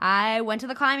to say, I went to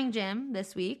the climbing gym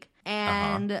this week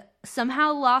and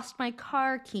somehow lost my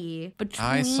car key between...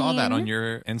 I saw that on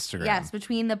your Instagram. Yes,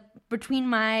 between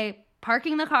my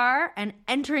parking the car and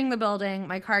entering the building,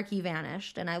 my car key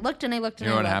vanished. And I looked and I looked and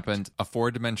You know I what looked. happened? A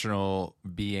 4-dimensional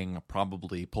being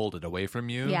probably pulled it away from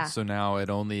you. Yeah. So now it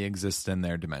only exists in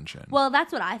their dimension. Well,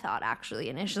 that's what I thought, actually,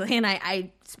 initially. And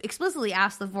I explicitly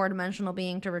asked the 4-dimensional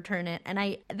being to return it.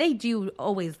 And they do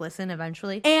always listen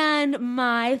eventually. And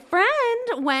my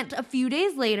friend went a few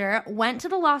days later, went to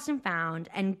the Lost and Found,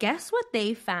 and guess what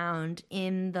they found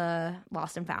in the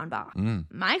Lost and Found box?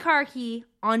 My car key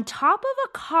on top of a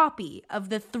copy of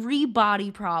the Three Body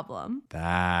Problem.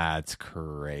 That's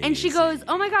crazy. And she goes,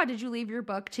 "Oh my God, did you leave your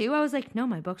book too?" I was like, "No,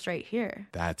 my book's right here."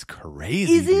 That's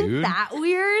crazy, Isn't dude. that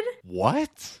weird?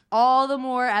 What? All the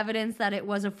more evidence that it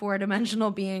was a 4-dimensional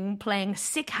being playing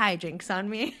sick hijinks on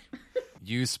me.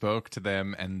 You spoke to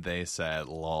them and they said,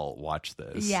 lol, watch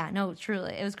this. Yeah, no,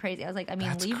 truly. It was crazy. I was like, I mean,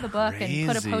 That's leave the book and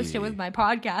put a crazy. post-it with my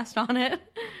podcast on it.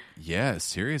 Yeah,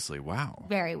 seriously. Wow.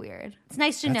 Very weird. It's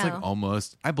nice to That's know. like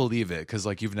almost, I believe it because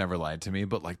like you've never lied to me,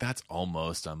 but like that's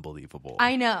almost unbelievable.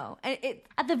 I know.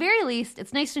 At the very least,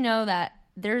 it's nice to know that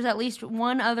there's at least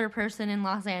one other person in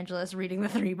Los Angeles reading the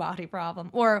 3-body problem,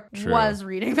 or True. was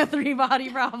reading the 3-body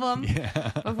problem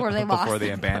before they lost Before they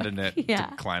the abandoned book. it Yeah.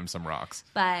 to climb some rocks.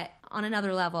 But on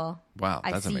another level, Wow,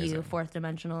 I that's see amazing. you, fourth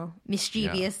dimensional,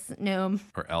 mischievous gnome.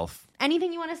 Or elf.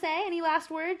 Anything you want to say? Any last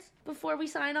words before we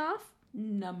sign off?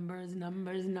 Numbers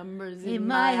In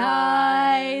my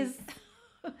eyes.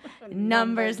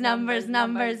 Numbers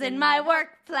in my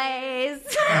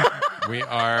workplace. We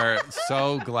are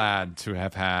so glad to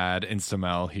have had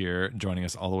Instamel here joining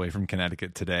us all the way from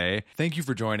Connecticut today. Thank you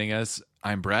for joining us.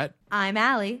 I'm Brett. I'm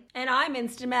Allie. And I'm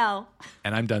Instamel.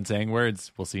 And I'm done saying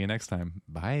words. We'll see you next time.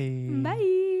 Bye.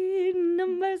 Bye.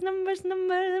 Numbers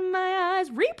in my eyes.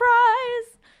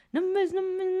 Reprise. Numbers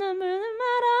in my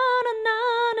da-na-na-na-na.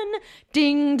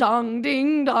 Ding dong,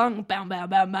 bam, bam, bam,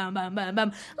 bam, bam, bam, bam.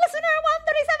 Listener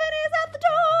 137 is at the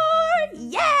door.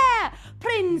 Yeah,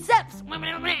 princeps.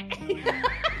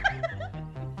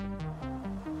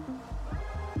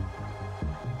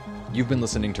 You've been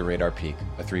listening to Radar Peak,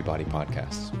 a 3-body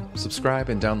podcast. Subscribe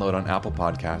and download on Apple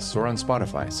Podcasts or on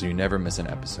Spotify so you never miss an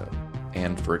episode.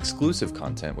 And for exclusive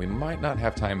content we might not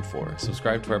have time for,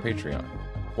 subscribe to our Patreon.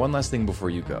 One last thing before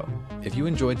you go. If you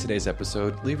enjoyed today's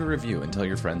episode, leave a review and tell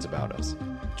your friends about us.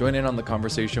 Join in on the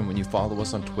conversation when you follow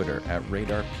us on Twitter at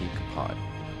Radar Peak Pod.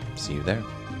 See you there.